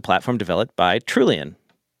Trulian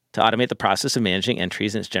to automate the process of managing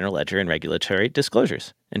entries in its general ledger and regulatory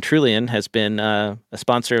disclosures. And Trulian has been a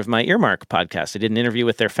sponsor of my Earmark podcast. I did an interview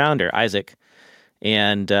with their founder, Isaac.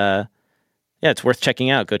 And it's worth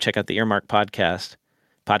checking out. Go check out the Earmark podcast,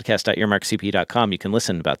 podcast.earmarkcp.com. You can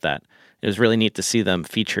listen about that. It was really neat to see them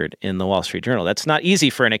featured in the Wall Street Journal. That's not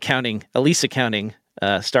easy for a lease accounting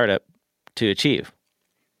startup to achieve.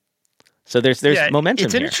 So there's momentum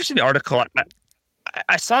It's an here. Interesting article.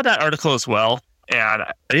 I saw that article as well. And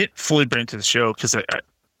I didn't fully bring it to the show because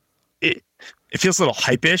it feels a little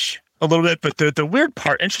hype-ish a little bit. But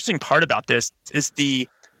the interesting part about this is the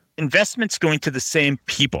investments going to the same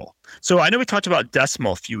people. So I know we talked about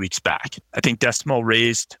Decimal a few weeks back. I think Decimal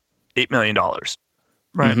raised $8 million,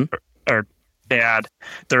 right? Mm-hmm. And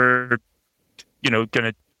they're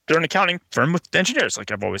they're an accounting firm with engineers,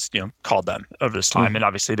 like I've always called them over this time. Mm-hmm. And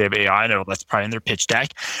obviously they have AI, and that's probably in their pitch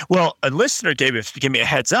deck. Well, a listener gave me a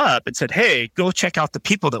heads up and said, hey, go check out the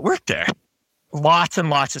people that work there. Lots and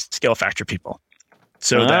lots of Scale Factor people.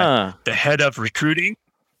 So the head of recruiting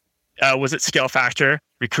was at Scale Factor,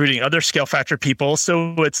 recruiting other Scale Factor people.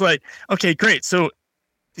 So it's like, okay, great. So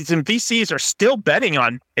these VCs are still betting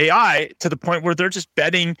on AI to the point where they're just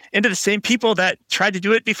betting into the same people that tried to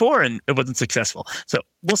do it before and it wasn't successful. So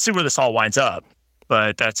we'll see where this all winds up.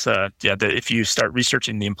 But that's, if you start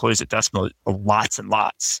researching the employees at Decimal, lots and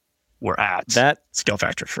lots were at Scale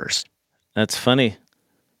Factor first. That's funny.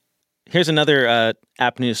 Here's another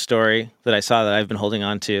app news story that I saw that I've been holding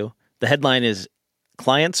on to. The headline is,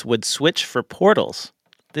 Clients Would Switch for Portals.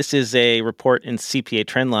 This is a report in CPA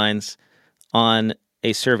Trendlines on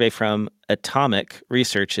a survey from Atomic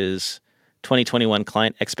Research's 2021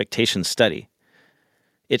 Client Expectations Study.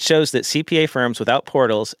 It shows that CPA firms without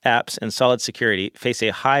portals, apps, and solid security face a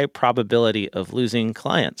high probability of losing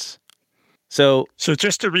clients. So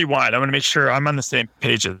just to rewind, I want to make sure I'm on the same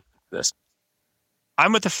page of this.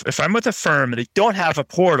 If I'm with a firm and they don't have a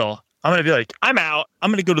portal, I'm going to be like, I'm out. I'm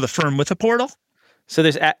going to go to the firm with a portal. So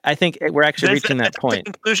I think we're actually reaching that point.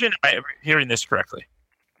 The conclusion, I'm hearing this correctly.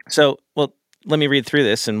 So, let me read through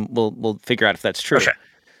this and we'll figure out if that's true. Okay.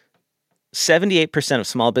 78% of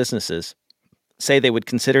small businesses say they would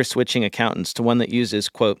consider switching accountants to one that uses,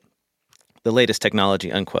 quote, the latest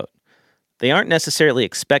technology, unquote. They aren't necessarily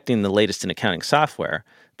expecting the latest in accounting software,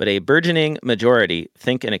 but a burgeoning majority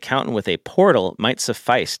think an accountant with a portal might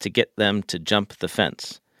suffice to get them to jump the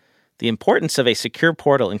fence. The importance of a secure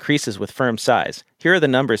portal increases with firm size. Here are the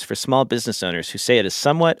numbers for small business owners who say it is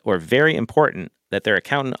somewhat or very important that their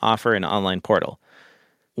accountant offer an online portal.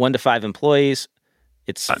 1 to 5 employees,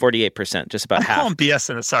 it's 48%, just about half. I'm calling BS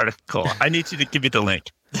in this article. I need you to give me the link.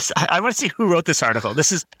 I want to see who wrote this article.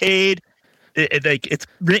 This is paid. It's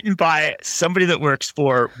written by somebody that works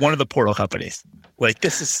for one of the portal companies.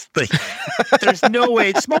 This is there's no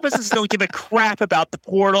way. Small businesses don't give a crap about the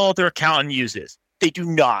portal their accountant uses. They do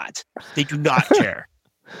not. They do not care.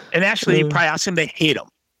 And actually, you probably ask them, they hate them.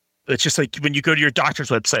 It's just like when you go to your doctor's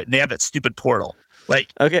website and they have that stupid portal.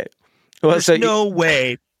 Okay. Well, there's no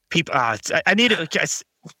way people. I need to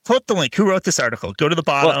pull up the link. Who wrote this article? Go to the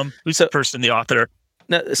bottom. Who's the person, the author?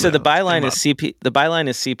 No. So the byline is The byline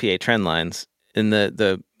is CPA Trendlines, and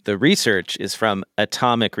the research is from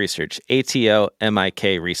Atomic Research,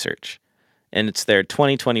 ATOMIK Research, and it's their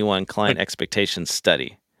 2021 client expectations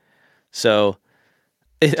study. So.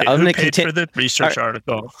 I'm going to continue for the research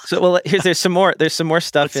article. So, well, there's some more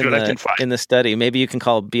stuff in the study. Maybe you can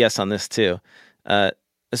call BS on this too.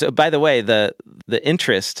 So, by the way, the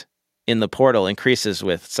interest in the portal increases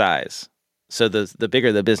with size. So the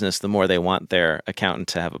bigger the business, the more they want their accountant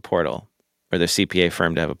to have a portal or their CPA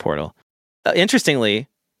firm to have a portal. Interestingly,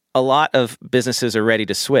 a lot of businesses are ready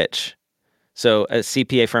to switch. So a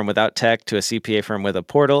CPA firm without tech to a CPA firm with a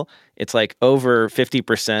portal, it's over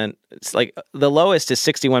 50%. It's the lowest is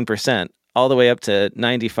 61%, all the way up to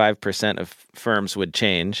 95% of firms would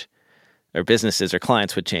change, or businesses or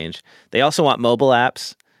clients would change. They also want mobile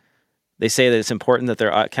apps. They say that it's important that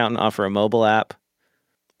their accountant offer a mobile app.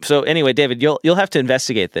 So anyway, David, you'll have to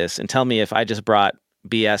investigate this and tell me if I just brought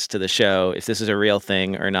BS to the show, if this is a real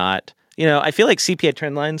thing or not. I feel like CPA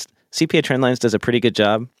Trendlines does a pretty good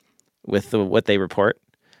job with what they report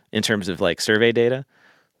in terms of survey data.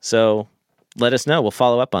 So let us know. We'll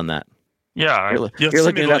follow up on that. Yeah. You're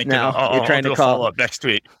looking it up now. You're trying to follow up next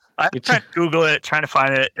week. I'm trying to Google it, trying to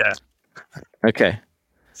find it. Yeah. Okay.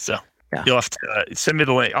 So you'll have to send me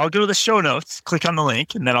the link. I'll go to the show notes, click on the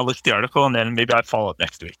link, and then I'll look at the article, and then maybe I'll follow up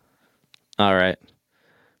next week. All right.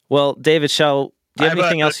 Well, David, do you have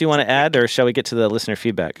anything else you want to add, or shall we get to the listener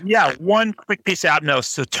feedback? Yeah. One quick piece of app notes.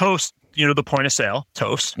 So Toast, the point of sale,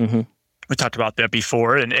 Toast. Mm-hmm. We talked about that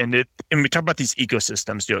before, and we talk about these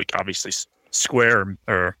ecosystems. Obviously, Square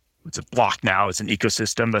or it's a Block now is an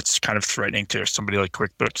ecosystem that's kind of threatening to somebody like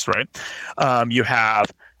QuickBooks, right? You have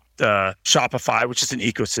Shopify, which is an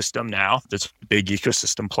ecosystem now. That's a big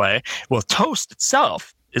ecosystem play. Well, Toast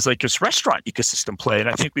itself is this restaurant ecosystem play, and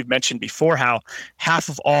I think we've mentioned before how half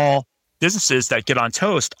of all businesses that get on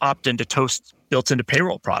Toast opt into Toast built-into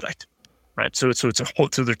payroll product. Right. So it's a whole,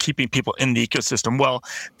 so they're keeping people in the ecosystem. Well,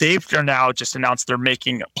 they've now just announced they're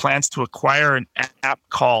making plans to acquire an app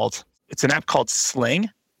called Sling.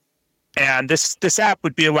 And this app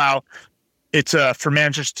would it's for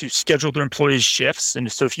managers to schedule their employees' shifts. And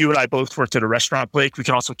so if you and I both worked at a restaurant, Blake, we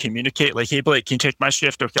can also communicate hey, Blake, can you take my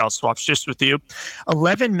shift? Okay, I'll swap shifts with you.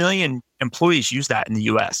 11 million employees use that in the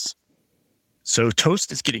US. So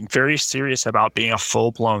Toast is getting very serious about being a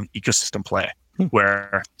full-blown ecosystem play.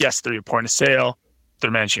 Where, yes, they're your point of sale, they're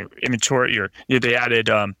managing your inventory. They added,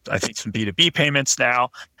 I think, some B2B payments now.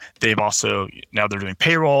 They've also, now they're doing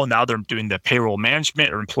payroll. Now they're doing the payroll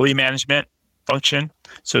management or employee management function.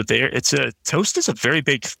 So Toast is a very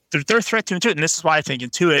big, they're a threat to Intuit. And this is why I think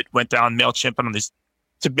Intuit went down MailChimp and on these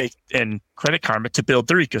and Credit Karma to build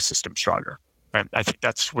their ecosystem stronger. Right? I think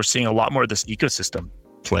we're seeing a lot more of this ecosystem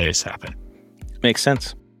plays happen. Makes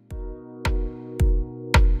sense.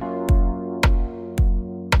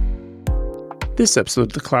 This episode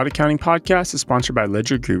of the Cloud Accounting Podcast is sponsored by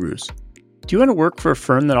Ledger Gurus. Do you want to work for a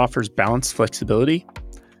firm that offers balanced flexibility?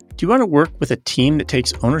 Do you want to work with a team that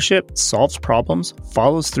takes ownership, solves problems,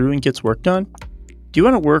 follows through, and gets work done? Do you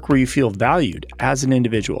want to work where you feel valued as an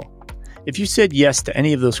individual? If you said yes to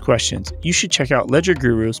any of those questions, you should check out Ledger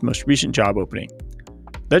Gurus' most recent job opening.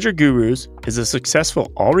 Ledger Gurus is a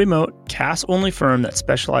successful all-remote, CAS-only firm that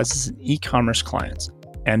specializes in e-commerce clients.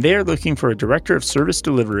 And they are looking for a director of service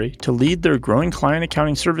delivery to lead their growing client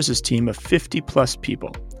accounting services team of 50 plus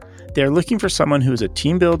people. They are looking for someone who is a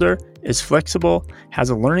team builder, is flexible,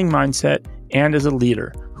 has a learning mindset, and is a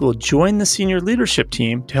leader who will join the senior leadership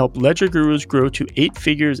team to help Ledger Gurus grow to 8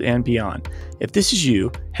 figures and beyond. If this is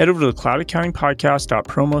you, head over to the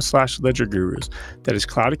cloudaccountingpodcast.promo/Ledger Gurus. That is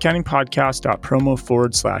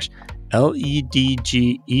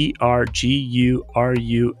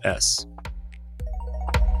cloudaccountingpodcast.promo/LEDGERGURUS.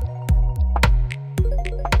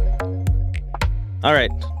 All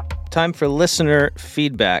right, time for listener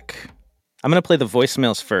feedback. I'm going to play the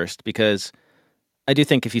voicemails first because I do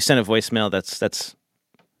think if you send a voicemail,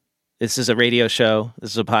 this is a radio show, this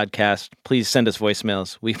is a podcast. Please send us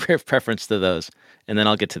voicemails. We have preference to those, and then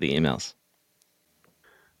I'll get to the emails.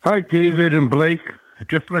 Hi, David and Blake. I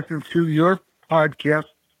just listened to your podcast,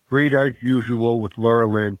 great as usual, with Laura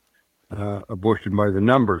Lynn, Abortion by the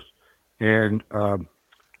Numbers. And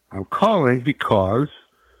I'm calling because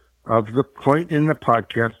of the point in the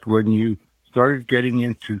podcast when you started getting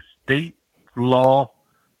into state law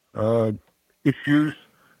issues,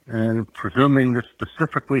 and presuming this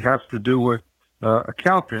specifically has to do with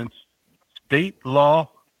accountants. State law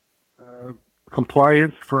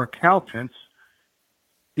compliance for accountants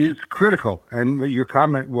is critical. And your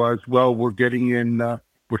comment was, well, we're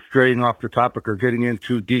straying off the topic or getting in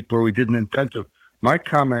too deep where we didn't intend to. My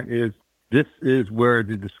comment is, this is where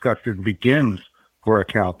the discussion begins for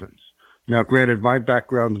accountants. Now, granted, my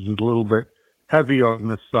background is a little bit heavy on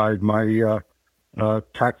this side. My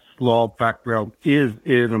tax law background is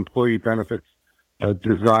in employee benefits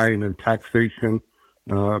design and taxation,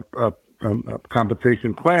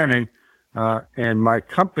 compensation planning, and my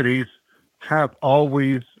companies have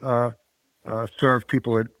always served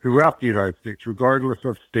people throughout the United States, regardless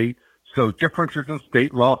of state. So differences in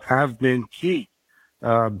state law have been key.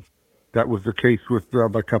 That was the case with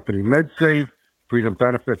my company MedSave, Freedom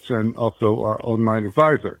Benefits, and also our Online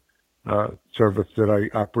Advisor service that I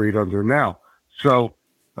operate under now. So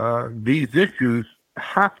these issues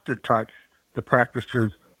have to touch the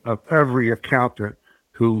practices of every accountant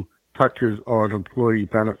who touches on employee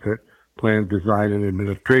benefit plan design and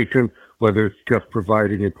administration, whether it's just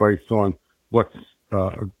providing advice on what's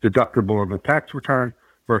deductible on the tax return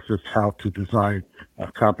versus how to design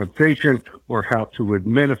compensation or how to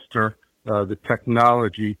administer the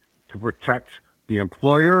technology to protect the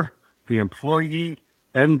employer, the employee,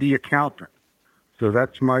 and the accountant. So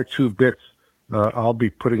that's my 2 bits. I'll be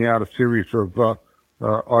putting out a series of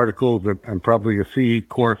articles and probably a CE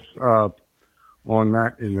course on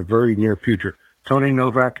that in the very near future. Tony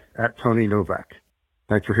Novak at Tony Novak.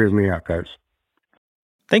 Thanks for hearing me out, guys.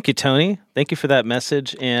 Thank you, Tony. Thank you for that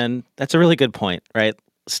message. And that's a really good point, right?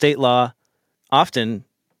 State law often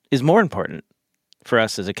is more important for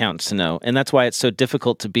us as accountants to know. And that's why it's so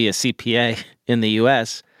difficult to be a CPA in the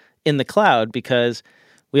US in the cloud, because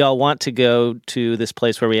we all want to go to this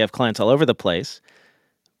place where we have clients all over the place.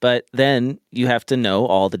 But then you have to know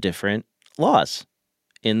all the different laws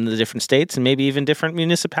in the different states and maybe even different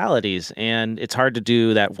municipalities. And it's hard to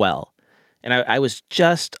do that well. And I was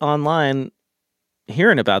just online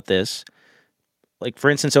hearing about this. Like, for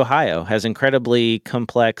instance, Ohio has incredibly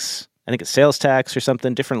complex, I think it's sales tax or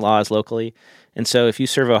something, different laws locally. And so if you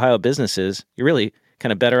serve Ohio businesses, you're really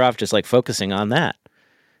kind of better off just like focusing on that.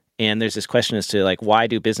 And there's this question as to like, why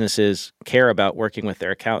do businesses care about working with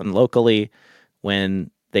their accountant locally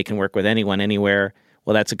when they can work with anyone, anywhere?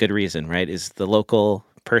 Well, that's a good reason, right? Is the local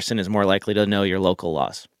person is more likely to know your local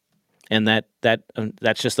laws. And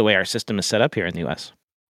that's just the way our system is set up here in the U.S.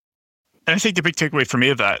 And I think the big takeaway for me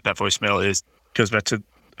of that voicemail goes back to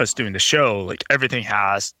us doing the show. Like, everything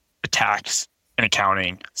has a tax and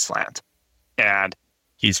accounting slant. And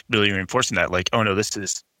he's really reinforcing that, like, oh no, this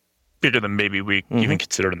is bigger than maybe we even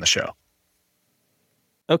considered in the show.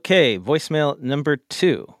 Okay, voicemail number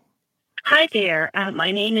 2. Hi there.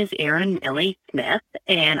 My name is Erin Millie Smith,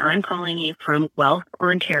 and I'm calling you from Guelph,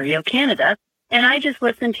 Ontario, Canada. And I just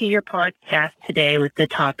listened to your podcast today with the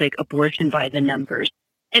topic abortion by the numbers.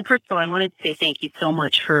 And first of all, I wanted to say thank you so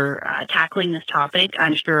much for tackling this topic.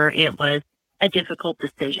 I'm sure it was a difficult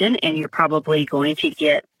decision, and you're probably going to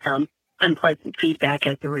get some unpleasant feedback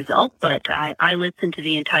as a result. But I listened to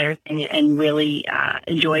the entire thing and really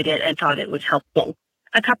enjoyed it and thought it was helpful.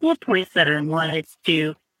 A couple of points that I wanted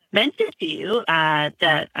to mention to you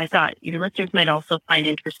that I thought your listeners might also find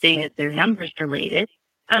interesting as they're numbers related.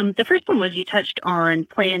 The first one was you touched on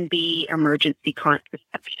Plan B emergency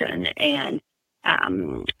contraception. And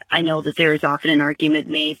I know that there is often an argument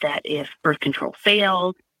made that if birth control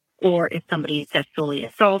fails, or if somebody is sexually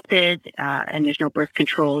assaulted and there's no birth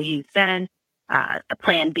control used then, a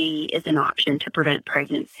Plan B is an option to prevent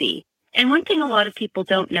pregnancy. And one thing a lot of people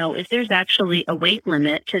don't know is there's actually a weight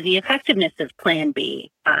limit to the effectiveness of Plan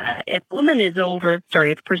B. If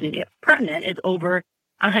a person gets pregnant is over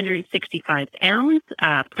 165 pounds,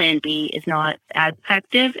 Plan B is not as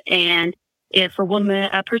effective. And if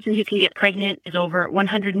a person who can get pregnant is over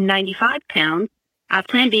 195 pounds,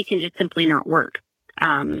 Plan B can just simply not work.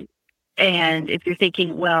 And if you're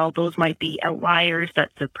thinking, well, those might be outliers,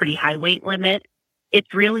 that's a pretty high weight limit.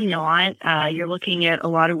 It's really not. You're looking at a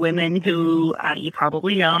lot of women who you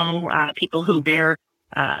probably know, people who bear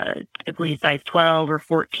typically size 12 or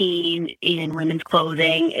 14 in women's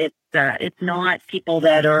clothing. It's not people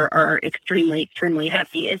that are extremely, extremely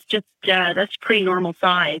hefty. It's just, that's pretty normal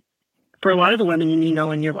size for a lot of the women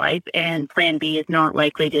in your life, and Plan B is not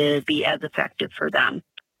likely to be as effective for them.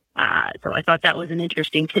 So I thought that was an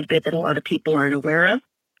interesting tidbit that a lot of people aren't aware of.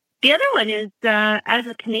 The other one is, as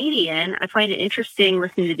a Canadian, I find it interesting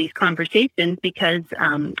listening to these conversations because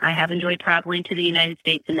I have enjoyed traveling to the United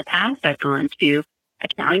States in the past. I've gone to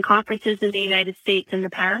accounting conferences in the United States in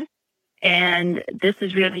the past, and this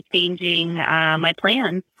is really changing my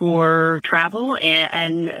plans for travel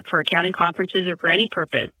and for accounting conferences or for any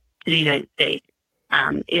purpose to the United States.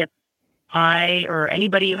 If I or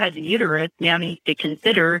anybody who has a uterus now needs to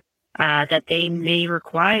consider that they may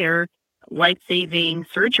require life-saving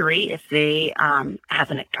surgery if they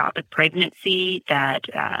have an ectopic pregnancy that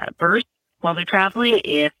bursts while they're traveling,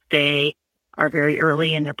 if they are very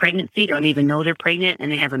early in their pregnancy, don't even know they're pregnant,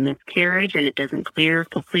 and they have a miscarriage and it doesn't clear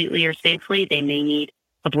completely or safely, they may need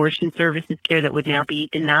abortion services care that would now be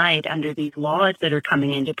denied under these laws that are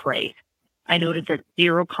coming into place. I noted that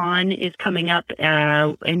Xerocon is coming up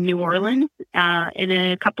in New Orleans in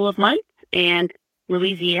a couple of months, and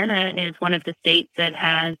Louisiana is one of the states that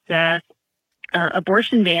has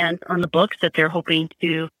abortion bans on the books that they're hoping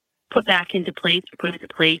to put back into place,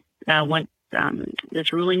 once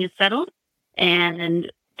this ruling is settled.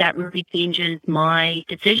 And that really changes my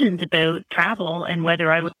decisions about travel and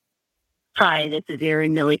whether I would try. This is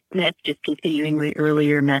Erin Millie Smith, just continuing my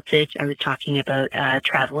earlier message. I was talking about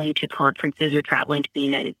traveling to conferences or traveling to the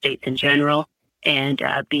United States in general and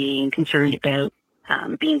being concerned about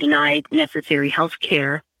being denied necessary health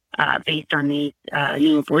care based on these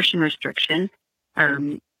new abortion restrictions.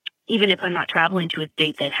 Even if I'm not traveling to a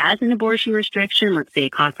state that has an abortion restriction, let's say a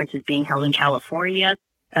conference is being held in California,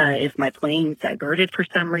 if my plane's diverted for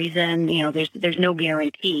some reason, there's no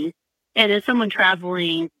guarantee. And as someone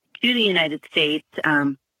traveling to the United States,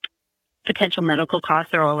 potential medical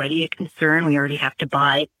costs are already a concern. We already have to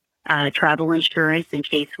buy travel insurance in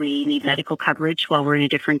case we need medical coverage while we're in a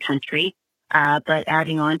different country. But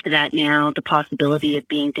adding on to that now, the possibility of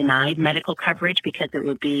being denied medical coverage because it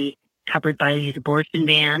would be covered by these abortion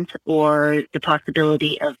bans, or the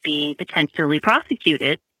possibility of being potentially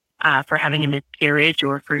prosecuted for having a miscarriage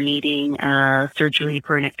or for needing surgery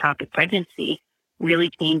for an ectopic pregnancy, really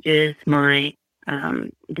changes my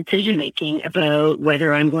decision-making about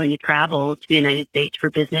whether I'm going to travel to the United States for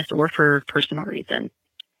business or for personal reasons.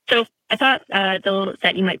 So I thought, though,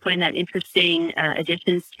 that you might find that interesting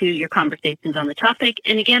additions to your conversations on the topic.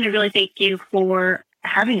 And again, I really thank you for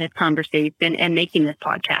having this conversation and making this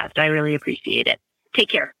podcast. I really appreciate it. Take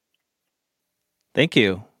care. Thank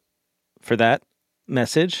you for that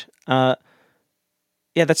message. Yeah,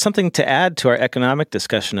 that's something to add to our economic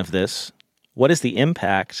discussion of this. What is the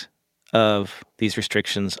impact of these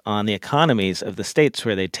restrictions on the economies of the states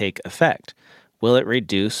where they take effect? Will it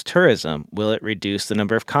reduce tourism? Will it reduce the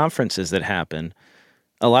number of conferences that happen?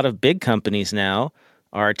 A lot of big companies now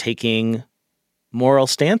are taking moral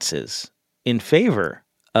stances in favor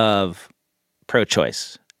of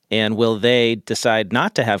pro-choice. And will they decide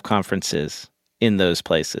not to have conferences in those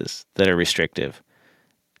places that are restrictive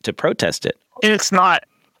to protest it? And it's not,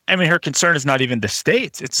 her concern is not even the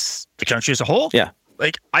states, it's the country as a whole. Yeah.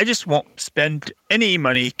 Like, I just won't spend any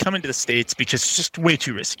money coming to the States because it's just way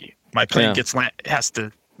too risky. My plane has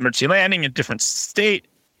to emergency landing in a different state.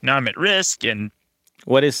 Now I'm at risk. And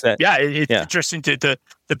what is that? Yeah, it's interesting to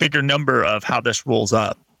the bigger number of how this rolls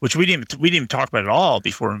up, which we didn't even talk about at all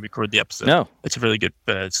before we recorded the episode. No, it's a really good,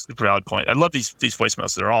 it's a valid point. I love these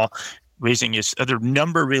voicemails. They're all raising other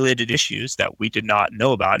number related issues that we did not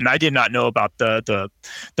know about, and I did not know about the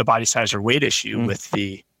body size or weight issue with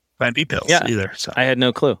the Plan B pills either. So I had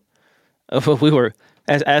no clue. We were,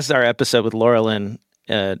 as our episode with Laura Lynn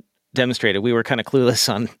demonstrated, we were kind of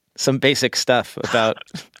clueless on some basic stuff about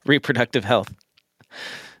reproductive health.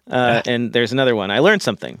 And there's another one. I learned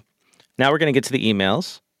something. Now we're going to get to the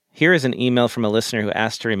emails. Here is an email from a listener who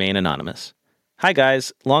asked to remain anonymous. Hi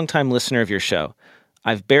guys, longtime listener of your show.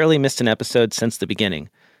 I've barely missed an episode since the beginning.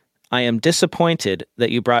 I am disappointed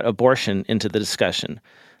that you brought abortion into the discussion.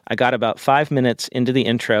 I got about 5 minutes into the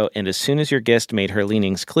intro, and as soon as your guest made her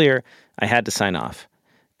leanings clear, I had to sign off.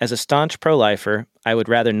 As a staunch pro-lifer, I would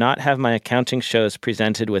rather not have my accounting shows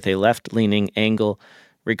presented with a left-leaning angle,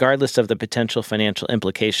 regardless of the potential financial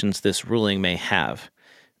implications this ruling may have.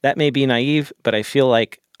 That may be naive, but I feel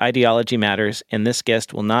like ideology matters, and this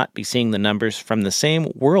guest will not be seeing the numbers from the same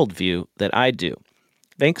worldview that I do.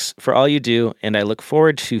 Thanks for all you do, and I look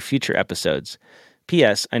forward to future episodes.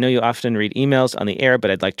 P.S. I know you often read emails on the air,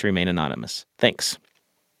 but I'd like to remain anonymous. Thanks.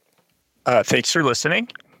 Thanks for listening.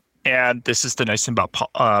 And this is the nice thing about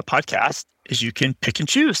podcast is you can pick and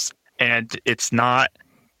choose. And it's not,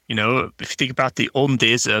 if you think about the olden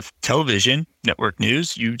days of television, network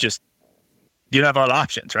news, you don't have a lot of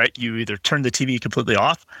options, right? You either turn the TV completely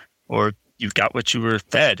off or you've got what you were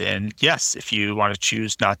fed. And yes, if you want to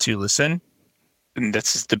choose not to listen, and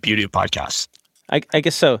this is the beauty of podcasts. I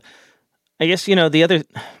guess so. I guess, the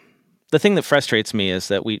thing that frustrates me is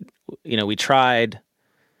that we tried.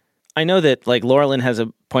 I know that like Laurelyn has a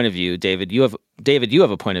point of view. David, you have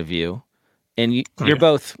a point of view, and you're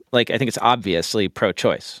both like, I think it's obviously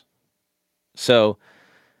pro-choice. So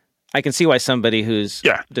I can see why somebody who's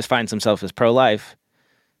defines himself as pro-life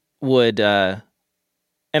would, and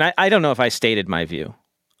I don't know if I stated my view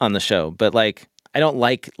on the show, but like, I don't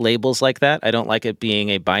like labels like that. I don't like it being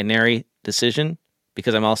a binary decision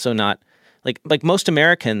because I'm also not like most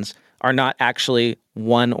Americans are not actually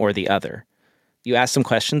one or the other. You ask some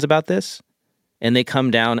questions about this and they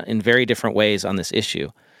come down in very different ways on this issue.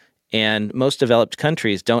 And most developed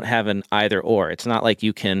countries don't have an either or. It's not like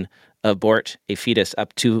you can abort a fetus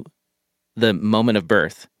up to the moment of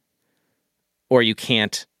birth, or you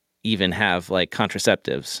can't even have like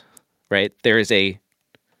contraceptives, right? There's a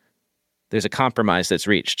compromise that's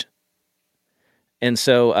reached. And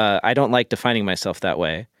so I don't like defining myself that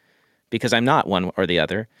way because I'm not one or the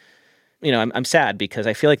other. I'm sad because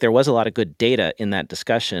I feel like there was a lot of good data in that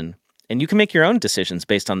discussion, and you can make your own decisions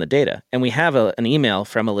based on the data. And we have an email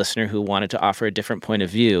from a listener who wanted to offer a different point of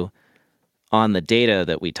view on the data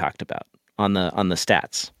that we talked about, on the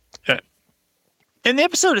stats. And the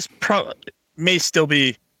episode may still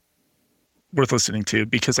be worth listening to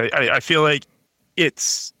because I feel like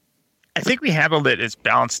I think we handled it as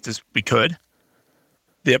balanced as we could.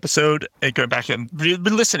 The episode and going back and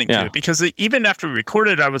listening to it because even after we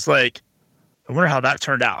recorded, I was like, I wonder how that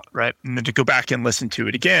turned out, right? And then to go back and listen to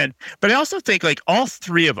it again. But I also think like all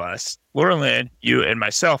three of us, Laurelyn, you, and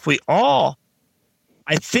myself, we all,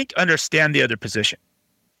 I think, understand the other position,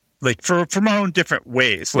 like from our own different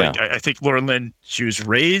ways. Like I think Laurelyn, she was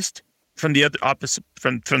raised from the other opposite,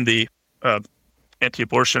 from the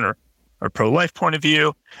anti-abortion or pro-life point of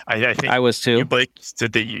view. I think I was too. You, Blake,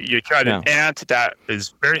 said that you tried to add to that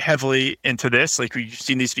is very heavily into this. Like you've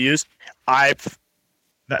seen these views. I've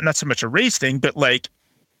not so much a race thing, but like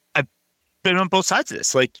I've been on both sides of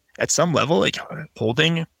this. Like at some level, like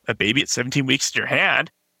holding a baby at 17 weeks in your hand,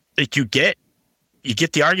 like you get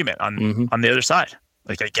the argument on the other side.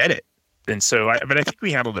 Like I get it, and so but I think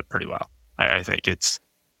we handled it pretty well. I think it's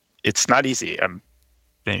not easy.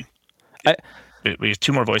 We have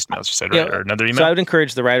 2 more voicemails, you said, right? Or another email? So I would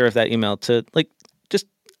encourage the writer of that email to just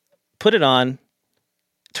put it on,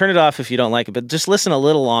 turn it off if you don't like it, but just listen a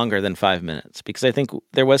little longer than 5 minutes because I think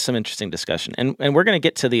there was some interesting discussion. And we're going to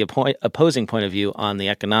get to the opposing point of view on the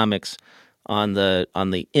economics, on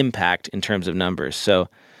the impact in terms of numbers. So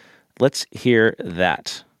let's hear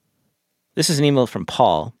that. This is an email from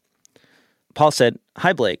Paul. Paul said,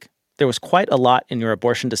 "Hi, Blake. There was quite a lot in your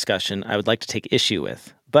abortion discussion I would like to take issue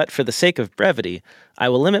with. But for the sake of brevity, I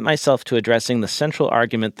will limit myself to addressing the central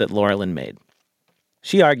argument that Laurelyn made.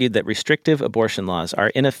 She argued that restrictive abortion laws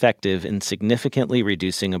are ineffective in significantly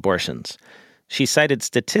reducing abortions. She cited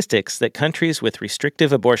statistics that countries with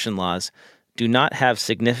restrictive abortion laws do not have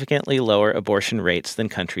significantly lower abortion rates than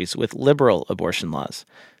countries with liberal abortion laws.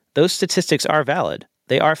 Those statistics are valid.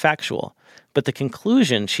 They are factual. But the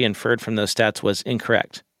conclusion she inferred from those stats was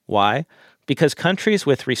incorrect. Why? Because countries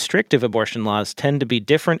with restrictive abortion laws tend to be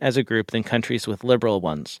different as a group than countries with liberal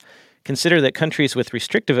ones. Consider that countries with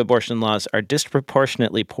restrictive abortion laws are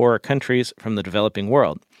disproportionately poorer countries from the developing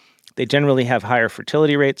world. They generally have higher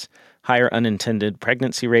fertility rates, higher unintended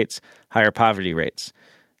pregnancy rates, higher poverty rates.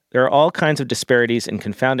 There are all kinds of disparities in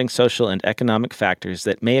confounding social and economic factors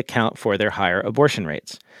that may account for their higher abortion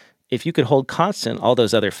rates. If you could hold constant all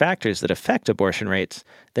those other factors that affect abortion rates,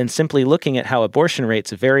 then simply looking at how abortion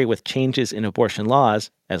rates vary with changes in abortion laws,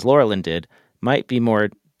 as Laurelyn did, might be more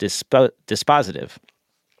dispositive.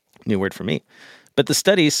 New word for me. But the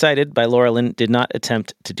studies cited by Laurelyn did not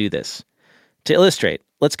attempt to do this. To illustrate,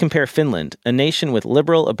 let's compare Finland, a nation with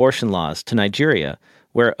liberal abortion laws, to Nigeria,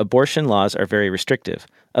 where abortion laws are very restrictive.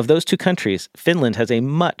 Of those 2 countries, Finland has a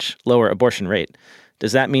much lower abortion rate.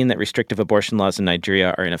 Does that mean that restrictive abortion laws in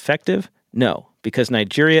Nigeria are ineffective? No, because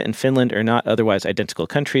Nigeria and Finland are not otherwise identical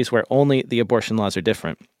countries where only the abortion laws are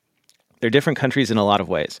different. They're different countries in a lot of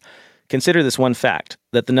ways. Consider this one fact,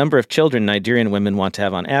 that the number of children Nigerian women want to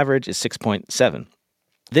have on average is 6.7.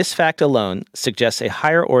 This fact alone suggests a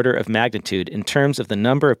higher order of magnitude in terms of the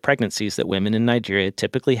number of pregnancies that women in Nigeria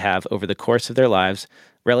typically have over the course of their lives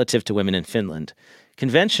relative to women in Finland.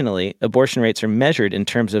 Conventionally, abortion rates are measured in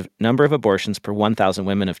terms of number of abortions per 1,000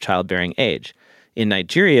 women of childbearing age. In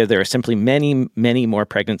Nigeria, there are simply many, many more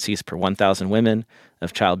pregnancies per 1,000 women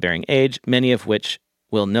of childbearing age, many of which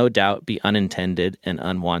will no doubt be unintended and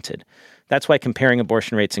unwanted. That's why comparing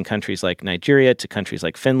abortion rates in countries like Nigeria to countries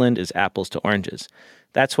like Finland is apples to oranges.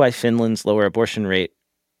 That's why Finland's lower abortion rate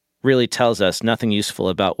really tells us nothing useful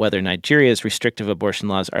about whether Nigeria's restrictive abortion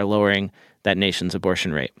laws are lowering that nation's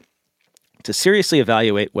abortion rate. To seriously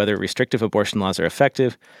evaluate whether restrictive abortion laws are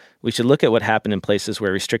effective, we should look at what happened in places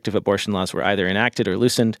where restrictive abortion laws were either enacted or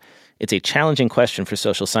loosened. It's a challenging question for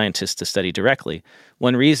social scientists to study directly.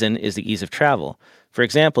 One reason is the ease of travel. For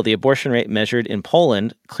example, the abortion rate measured in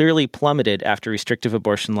Poland clearly plummeted after restrictive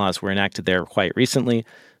abortion laws were enacted there quite recently,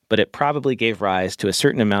 but it probably gave rise to a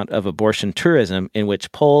certain amount of abortion tourism in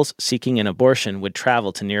which Poles seeking an abortion would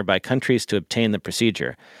travel to nearby countries to obtain the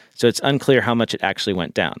procedure. So it's unclear how much it actually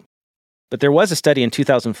went down. But there was a study in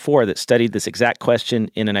 2004 that studied this exact question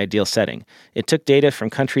in an ideal setting. It took data from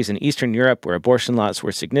countries in Eastern Europe where abortion laws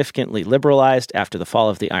were significantly liberalized after the fall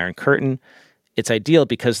of the Iron Curtain. It's ideal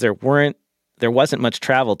because there wasn't much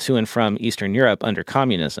travel to and from Eastern Europe under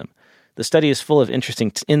communism. The study is full of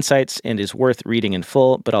interesting insights and is worth reading in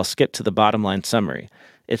full, but I'll skip to the bottom line summary.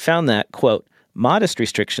 It found that, quote, modest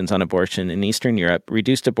restrictions on abortion in Eastern Europe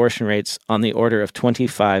reduced abortion rates on the order of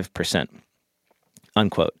 25%,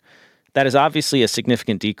 unquote. That is obviously a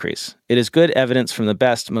significant decrease. It is good evidence from the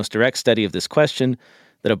best, most direct study of this question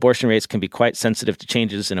that abortion rates can be quite sensitive to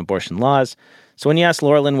changes in abortion laws. So when you ask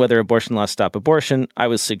Laurelyn whether abortion laws stop abortion, I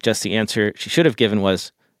would suggest the answer she should have given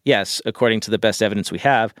was, yes, according to the best evidence we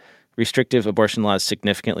have, restrictive abortion laws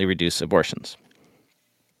significantly reduce abortions.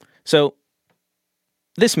 So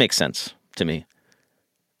this makes sense to me.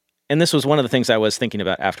 And this was one of the things I was thinking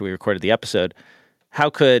about after we recorded the episode. How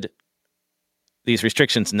could these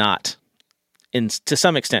restrictions not, to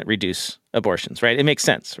some extent, reduce abortions, right? It makes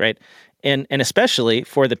sense, right? And especially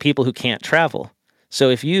for the people who can't travel. So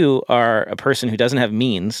if you are a person who doesn't have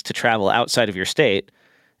means to travel outside of your state,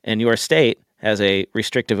 and your state has a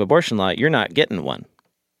restrictive abortion law, you're not getting one,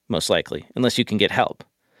 most likely, unless you can get help.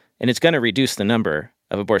 And it's going to reduce the number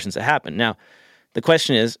of abortions that happen. Now, the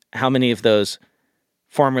question is, how many of those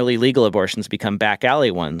formerly legal abortions become back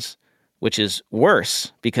alley ones, which is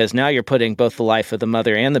worse because now you're putting both the life of the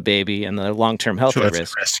mother and the baby and the long-term health at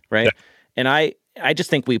risk, right? Yeah. And I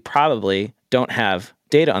just think we probably don't have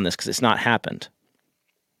data on this because it's not happened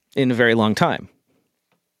in a very long time.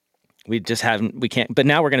 We can't, but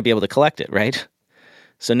now we're going to be able to collect it, right?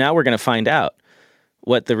 So now we're going to find out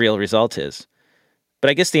what the real result is.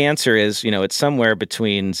 But I guess the answer is, it's somewhere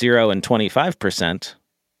between 0 and 25%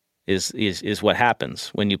 is what happens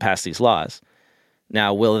when you pass these laws.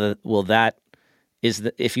 Now,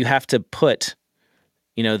 if you have to put,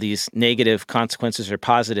 these negative consequences or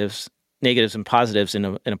negatives and positives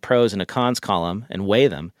in a pros and a cons column and weigh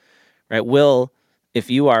them, right? If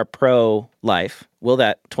you are pro-life, will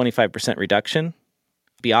that 25% reduction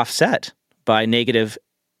be offset by negative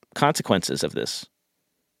consequences of this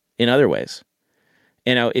in other ways?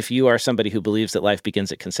 If you are somebody who believes that life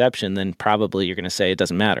begins at conception, then probably you're going to say it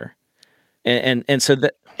doesn't matter. And so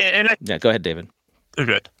that. Yeah, go ahead, David.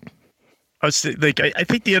 Good. I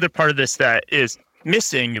think the other part of this that is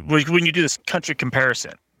missing when you do this country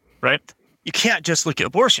comparison, right? You can't just look at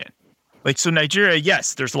abortion. So Nigeria,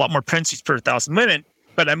 yes, there's a lot more pregnancies per 1,000 women,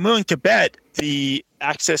 but I'm willing to bet the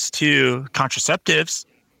access to contraceptives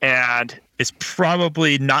and is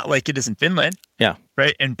probably not like it is in Finland. Yeah.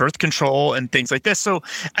 Right. And birth control and things like this. So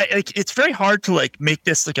it's very hard to make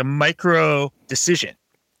this a micro decision,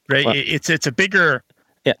 right? Well, it's a bigger.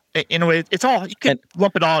 Yeah. In a way, it's all, you can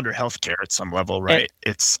lump it all under healthcare at some level, right?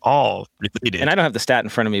 It's all related. And I don't have the stat in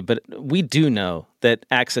front of me, but we do know that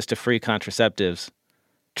access to free contraceptives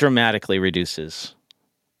dramatically reduces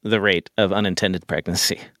the rate of unintended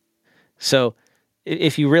pregnancy. So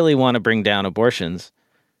if you really want to bring down abortions,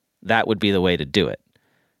 that would be the way to do it.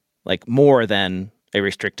 More than a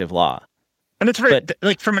restrictive law. And it's very,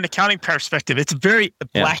 from an accounting perspective, it's very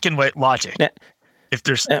black and white logic. If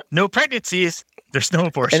there's no pregnancies, there's no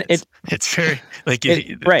abortions. It's very right.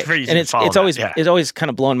 It's very easy and it's always kind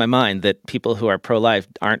of blowing my mind that people who are pro-life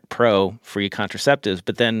aren't pro-free contraceptives.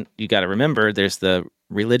 But then you got to remember, there's the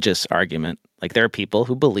religious argument. There are people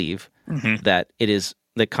who believe that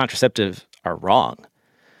that contraceptives are wrong,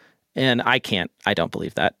 and I don't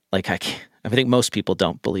believe that. I think most people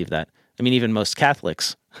don't believe that. I mean, even most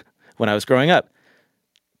Catholics, when I was growing up,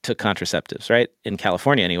 took contraceptives, right? In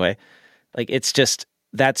California, anyway. It's just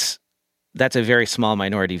that's a very small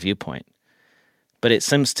minority viewpoint, but it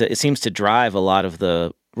seems to drive a lot of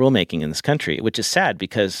the rulemaking in this country, which is sad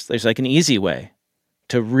because there's an easy way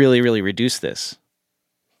to really, really reduce this.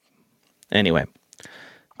 Anyway.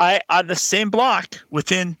 On the same block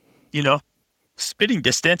within, spitting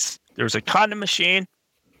distance, there was a condom machine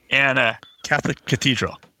and a Catholic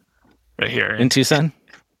cathedral right here. In Tucson?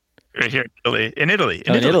 Right here in Italy.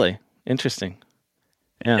 In Italy. Interesting.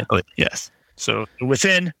 Yeah. Italy, yes. So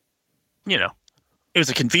within, it was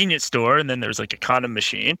a convenience store, and then there was like a condom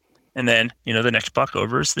machine, and then, the next block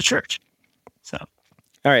over is the church. So.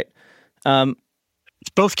 All right.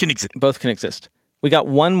 Both can exist. Both can exist. We got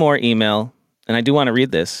one more email, and I do want to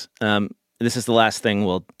read this. This is the last thing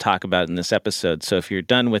we'll talk about in this episode. So if you're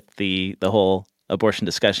done with the whole abortion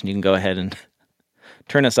discussion, you can go ahead and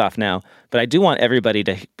turn us off now. But I do want everybody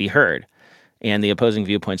to be heard and the opposing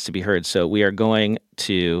viewpoints to be heard. So we are going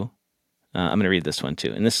to, I'm going to read this one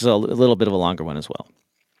too. And this is a little bit of a longer one as well.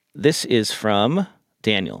 This is from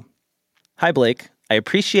Daniel. Hi, Blake. I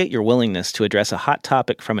appreciate your willingness to address a hot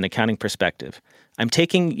topic from an accounting perspective. I'm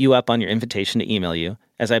taking you up on your invitation to email you,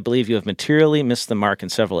 as I believe you have materially missed the mark in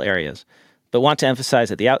several areas, but want to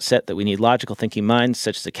emphasize at the outset that we need logical thinking minds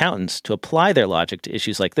such as accountants to apply their logic to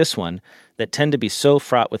issues like this one that tend to be so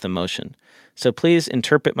fraught with emotion. So please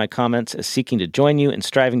interpret my comments as seeking to join you in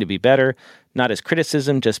striving to be better, not as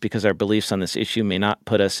criticism just because our beliefs on this issue may not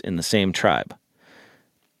put us in the same tribe.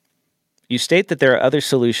 You state that there are other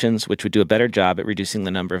solutions which would do a better job at reducing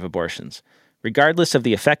the number of abortions. Regardless of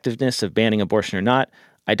the effectiveness of banning abortion or not,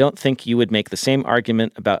 I don't think you would make the same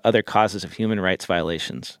argument about other causes of human rights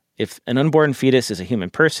violations. If an unborn fetus is a human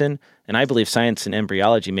person, and I believe science and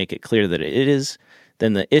embryology make it clear that it is,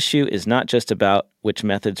 then the issue is not just about which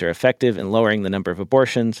methods are effective in lowering the number of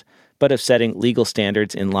abortions, but of setting legal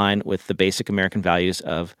standards in line with the basic American values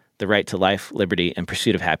of the right to life, liberty, and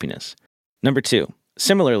pursuit of happiness. Number 2,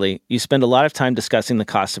 similarly, you spend a lot of time discussing the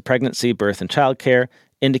costs of pregnancy, birth, and childcare,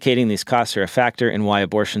 indicating these costs are a factor in why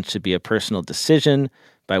abortion should be a personal decision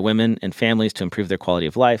by women and families to improve their quality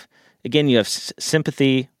of life. Again, you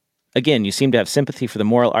seem to have sympathy for the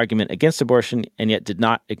moral argument against abortion, and yet did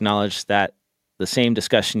not acknowledge that the same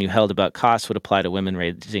discussion you held about costs would apply to women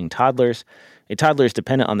raising toddlers. A toddler is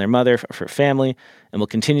dependent on their mother for family and will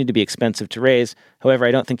continue to be expensive to raise. However,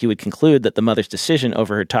 I don't think you would conclude that the mother's decision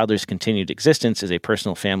over her toddler's continued existence is a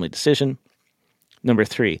personal family decision. Number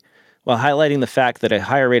 3, while highlighting the fact that a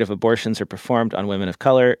higher rate of abortions are performed on women of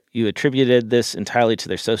color, you attributed this entirely to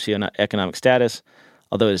their socioeconomic status.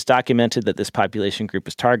 Although it is documented that this population group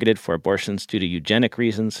is targeted for abortions due to eugenic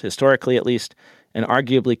reasons, historically at least, and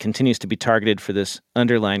arguably continues to be targeted for this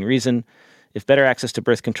underlying reason, if better access to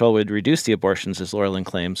birth control would reduce the abortions, as Laurelyn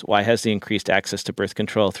claims, why has the increased access to birth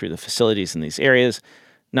control through the facilities in these areas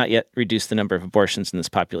not yet reduced the number of abortions in this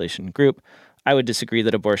population group? I would disagree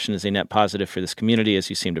that abortion is a net positive for this community, as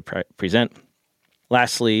you seem to present.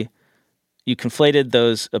 Lastly, you conflated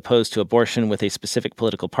those opposed to abortion with a specific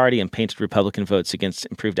political party and painted Republican votes against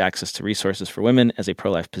improved access to resources for women as a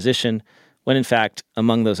pro-life position, when in fact,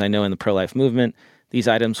 among those I know in the pro-life movement, these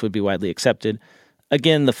items would be widely accepted.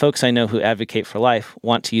 Again, the folks I know who advocate for life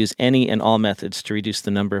want to use any and all methods to reduce the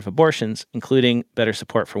number of abortions, including better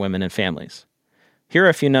support for women and families. Here are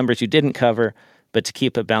a few numbers you didn't cover, but to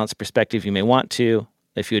keep a balanced perspective, you may want to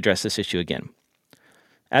if you address this issue again.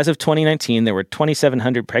 As of 2019, there were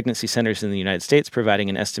 2,700 pregnancy centers in the United States providing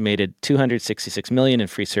an estimated $266 million in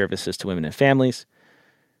free services to women and families.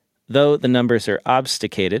 Though the numbers are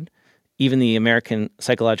obfuscated, even the American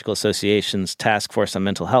Psychological Association's Task Force on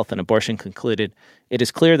Mental Health and Abortion concluded, it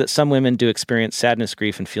is clear that some women do experience sadness,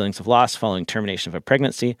 grief, and feelings of loss following termination of a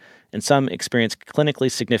pregnancy, and some experience clinically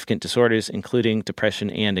significant disorders, including depression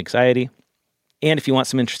and anxiety. And if you want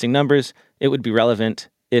some interesting numbers, it would be relevant,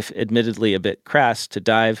 if admittedly a bit crass, to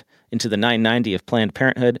dive into the 990 of Planned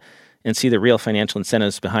Parenthood and see the real financial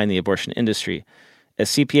incentives behind the abortion industry.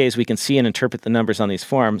 As CPAs, we can see and interpret the numbers on these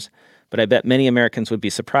forms, but I bet many Americans would be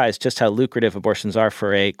surprised just how lucrative abortions are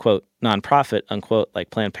for a, quote, nonprofit, unquote, like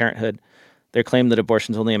Planned Parenthood. Their claim that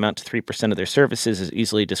abortions only amount to 3% of their services is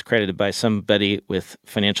easily discredited by somebody with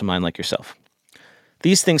financial mind like yourself.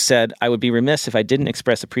 These things said, I would be remiss if I didn't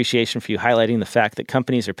express appreciation for you highlighting the fact that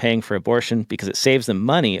companies are paying for abortion because it saves them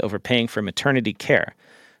money over paying for maternity care.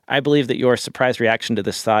 I believe that your surprised reaction to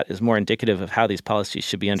this thought is more indicative of how these policies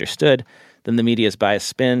should be understood than the media's biased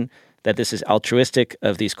spin that this is altruistic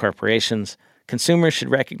of these corporations. Consumers should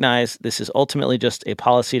recognize this is ultimately just a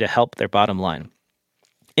policy to help their bottom line.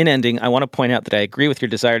 In ending, I want to point out that I agree with your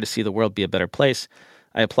desire to see the world be a better place.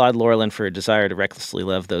 I applaud Laurelyn for her desire to recklessly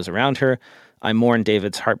love those around her. I mourn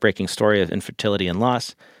David's heartbreaking story of infertility and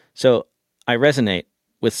loss. So I resonate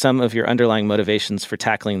with some of your underlying motivations for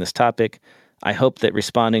tackling this topic. I hope that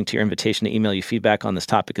responding to your invitation to email you feedback on this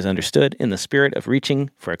topic is understood in the spirit of reaching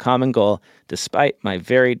for a common goal, despite my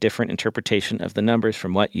very different interpretation of the numbers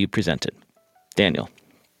from what you presented. Daniel.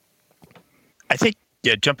 I think,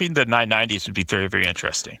 jumping the 990s would be very, very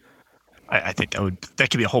interesting. I think that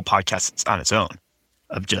could be a whole podcast on its own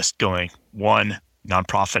of just going one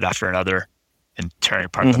nonprofit after another and tearing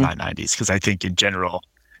apart the 990s. Because I think in general,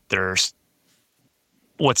 there's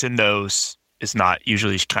what's in those is not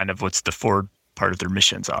usually kind of what's the forward part of their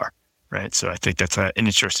missions are, right? So I think that's an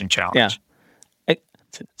interesting challenge. Yeah.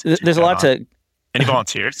 There's a lot to... Any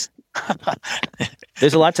volunteers?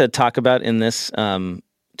 There's a lot to talk about in this to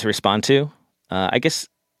respond to. I guess,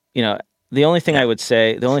 the only things I would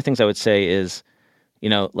say is,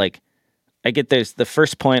 I get the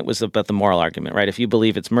first point was about the moral argument, right? If you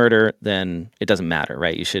believe it's murder, then it doesn't matter,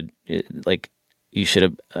 right? You should make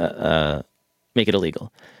it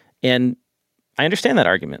illegal. And I understand that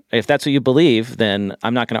argument. If that's what you believe, then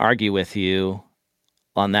I'm not going to argue with you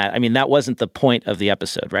on that. I mean, that wasn't the point of the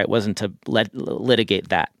episode, right? It wasn't to litigate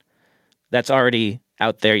that. That's already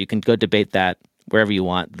out there. You can go debate that wherever you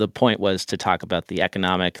want. The point was to talk about the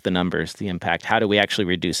economic, the numbers, the impact. How do we actually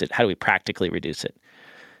reduce it? How do we practically reduce it?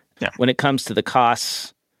 Yeah. When it comes to the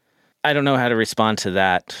costs, I don't know how to respond to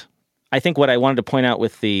that. I think what I wanted to point out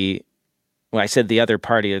with when I said the other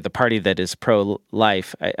party, or the party that is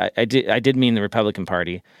pro-life, I did mean the Republican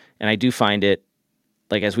Party, and I do find it,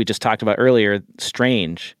 like as we just talked about earlier,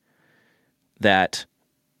 strange that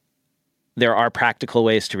there are practical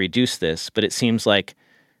ways to reduce this, but it seems like,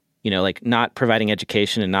 like not providing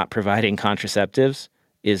education and not providing contraceptives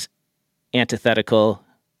is antithetical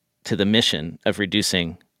to the mission of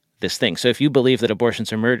reducing this thing. So if you believe that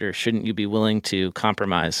abortions are murder, shouldn't you be willing to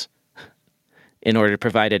compromise in order to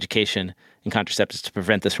provide education and contraceptives to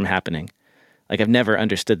prevent this from happening? Like, I've never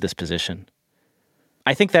understood this position.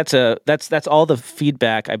 I think that's all the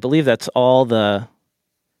feedback. I believe that's all the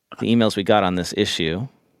emails we got on this issue.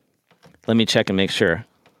 Let me check and make sure.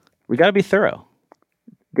 We got to be thorough.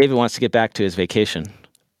 David wants to get back to his vacation,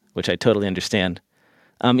 which I totally understand.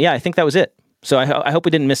 I think that was it. So I hope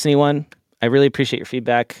we didn't miss anyone. I really appreciate your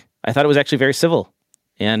feedback. I thought it was actually very civil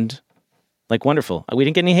and wonderful. We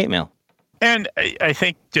didn't get any hate mail. And I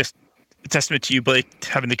think just a testament to you, Blake,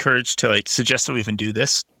 having the courage to suggest that we even do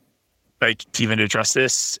this, to even address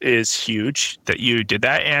this is huge that you did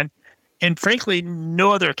that. And frankly,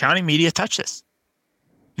 no other accounting media touched this.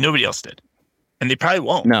 Nobody else did. And they probably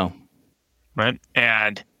won't. No. Right.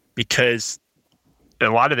 And because a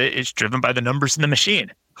lot of it is driven by the numbers in the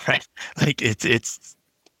machine, right? It's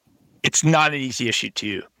not an easy issue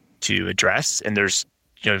to address. And there's,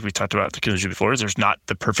 we talked about the conclusion before, there's not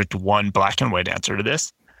the perfect one black and white answer to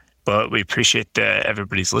this, but we appreciate that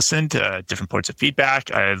everybody's listened to different points of feedback.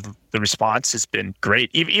 The response has been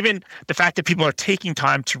great. Even the fact that people are taking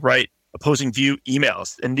time to write opposing view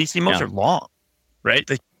emails, and these emails are long, right?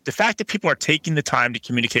 The fact that people are taking the time to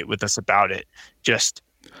communicate with us about it just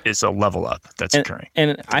is a level up that's occurring.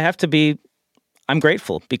 And I'm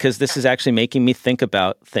grateful because this is actually making me think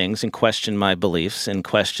about things and question my beliefs and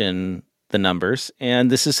question the numbers. And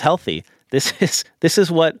this is healthy. This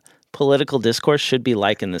is what political discourse should be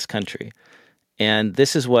like in this country. And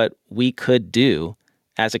this is what we could do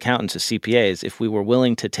as accountants, as CPAs, if we were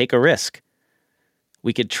willing to take a risk.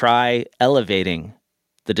 We could try elevating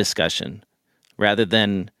the discussion rather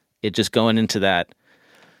than it just going into that,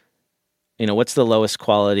 what's the lowest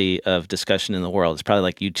quality of discussion in the world? It's probably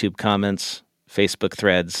like YouTube comments, Facebook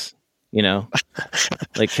threads,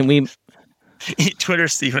 can we...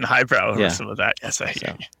 Twitter's even highbrow over some of that. Yes, I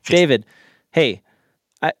hear you. David, hey.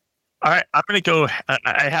 All right, I'm going to go.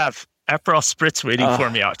 I have Aperol Spritz waiting for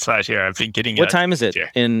me outside here. I've been getting What time is it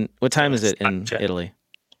in Italy?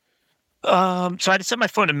 So I had to set my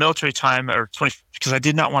phone to military time or 20 because I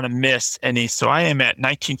did not want to miss any. So I am at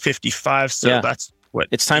 1955. So that's what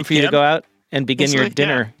it's time for you to go out and begin your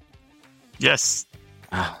dinner. Yeah. Yes,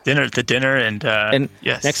 the dinner, and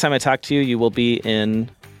yes. Next time I talk to you, you will be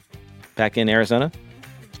back in Arizona.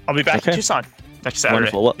 I'll be back in Tucson next Saturday.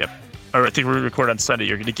 Wonderful. Well, yep. I think we record on Sunday.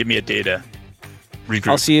 You're going to give me a day to regroup.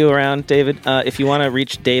 I'll see you around, David. If you want to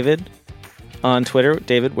reach David on Twitter,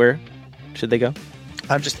 David, where should they go?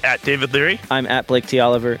 I'm just at David Leary. I'm at Blake T.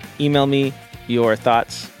 Oliver. Email me your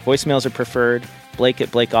thoughts. Voicemails are preferred.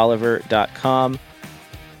 Blake@BlakeOliver.com.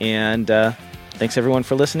 And thanks, everyone,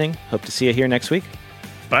 for listening. Hope to see you here next week.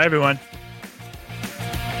 Bye, everyone.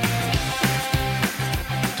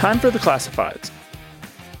 Time for the classifieds.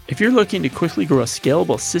 If you're looking to quickly grow a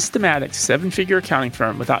scalable, systematic, 7-figure accounting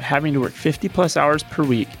firm without having to work 50-plus hours per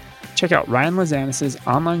week, check out Ryan Lazanis'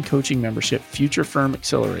 online coaching membership, Future Firm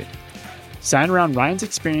Accelerator. Sign around Ryan's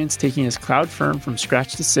experience taking his cloud firm from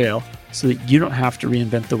scratch to sale so that you don't have to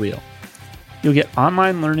reinvent the wheel. You'll get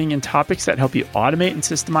online learning and topics that help you automate and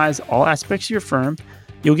systemize all aspects of your firm.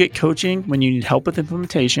 You'll get coaching when you need help with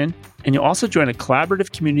implementation, and you'll also join a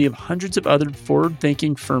collaborative community of hundreds of other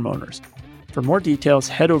forward-thinking firm owners. For more details,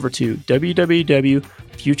 head over to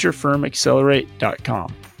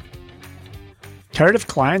www.futurefirmaccelerate.com. Tired of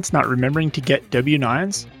clients not remembering to get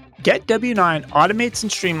W-9s? Get W9 automates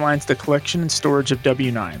and streamlines the collection and storage of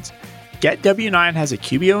W9s. Get W9 has a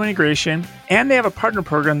QBO integration, and they have a partner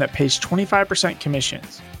program that pays 25%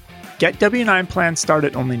 commissions. Get W9 plans start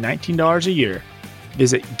at only $19 a year.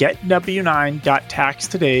 Visit getw9.tax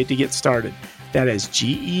today to get started. That is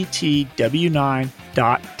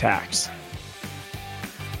getw9.tax.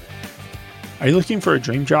 Are you looking for a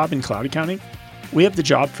dream job in cloud accounting? We have the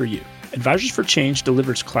job for you. Advisors for Change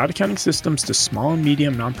delivers cloud accounting systems to small and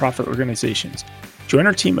medium nonprofit organizations. Join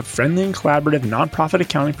our team of friendly and collaborative nonprofit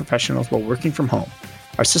accounting professionals while working from home.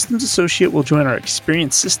 Our systems associate will join our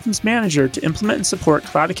experienced systems manager to implement and support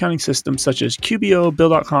cloud accounting systems such as QBO,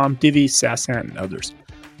 Bill.com, Divi, SASAN, and others.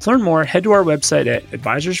 To learn more, head to our website at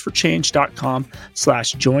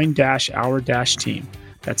advisorsforchange.com/join-our-team.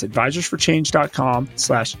 That's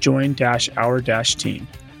advisorsforchange.com/join-our-team.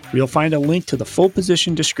 You'll find a link to the full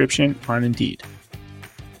position description on Indeed.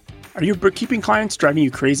 Are your bookkeeping clients driving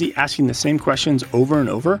you crazy asking the same questions over and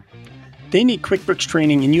over? They need QuickBooks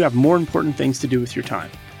training, and you have more important things to do with your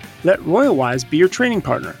time. Let RoyalWise be your training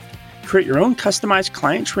partner. Create your own customized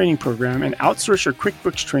client training program and outsource your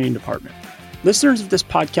QuickBooks training department. Listeners of this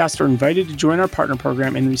podcast are invited to join our partner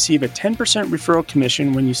program and receive a 10% referral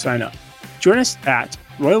commission when you sign up. Join us at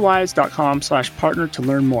royalwise.com/partner to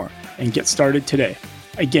learn more and get started today.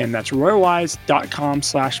 Again, that's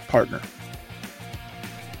royalwise.com/partner.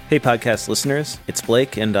 Hey, podcast listeners, it's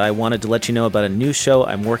Blake, and I wanted to let you know about a new show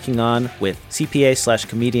I'm working on with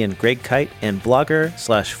CPA/comedian Greg Kite and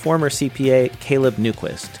blogger/former CPA Caleb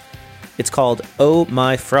Newquist. It's called Oh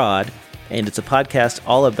My Fraud, and it's a podcast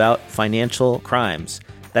all about financial crimes.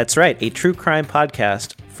 That's right, a true crime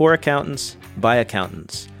podcast for accountants by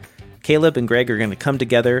accountants. Caleb and Greg are going to come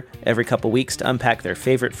together every couple weeks to unpack their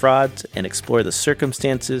favorite frauds and explore the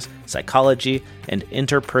circumstances, psychology, and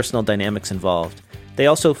interpersonal dynamics involved. They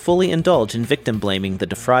also fully indulge in victim blaming the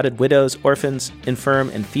defrauded widows, orphans, infirm,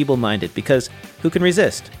 and feeble-minded, because who can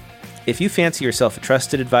resist? If you fancy yourself a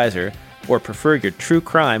trusted advisor or prefer your true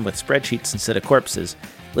crime with spreadsheets instead of corpses,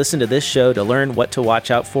 listen to this show to learn what to watch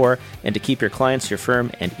out for and to keep your clients, your firm,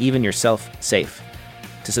 and even yourself safe.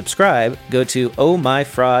 To subscribe, go to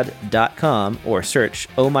ohmyfraud.com or search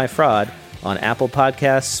Oh My Fraud on Apple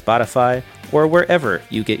Podcasts, Spotify, or wherever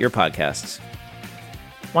you get your podcasts.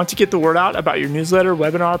 Want to get the word out about your newsletter,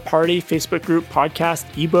 webinar, party, Facebook group, podcast,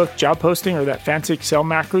 ebook, job posting, or that fancy Excel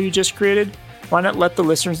macro you just created? Why not let the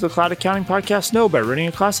listeners of the Cloud Accounting Podcast know by running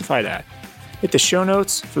a classified ad? Hit the show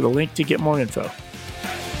notes for the link to get more info.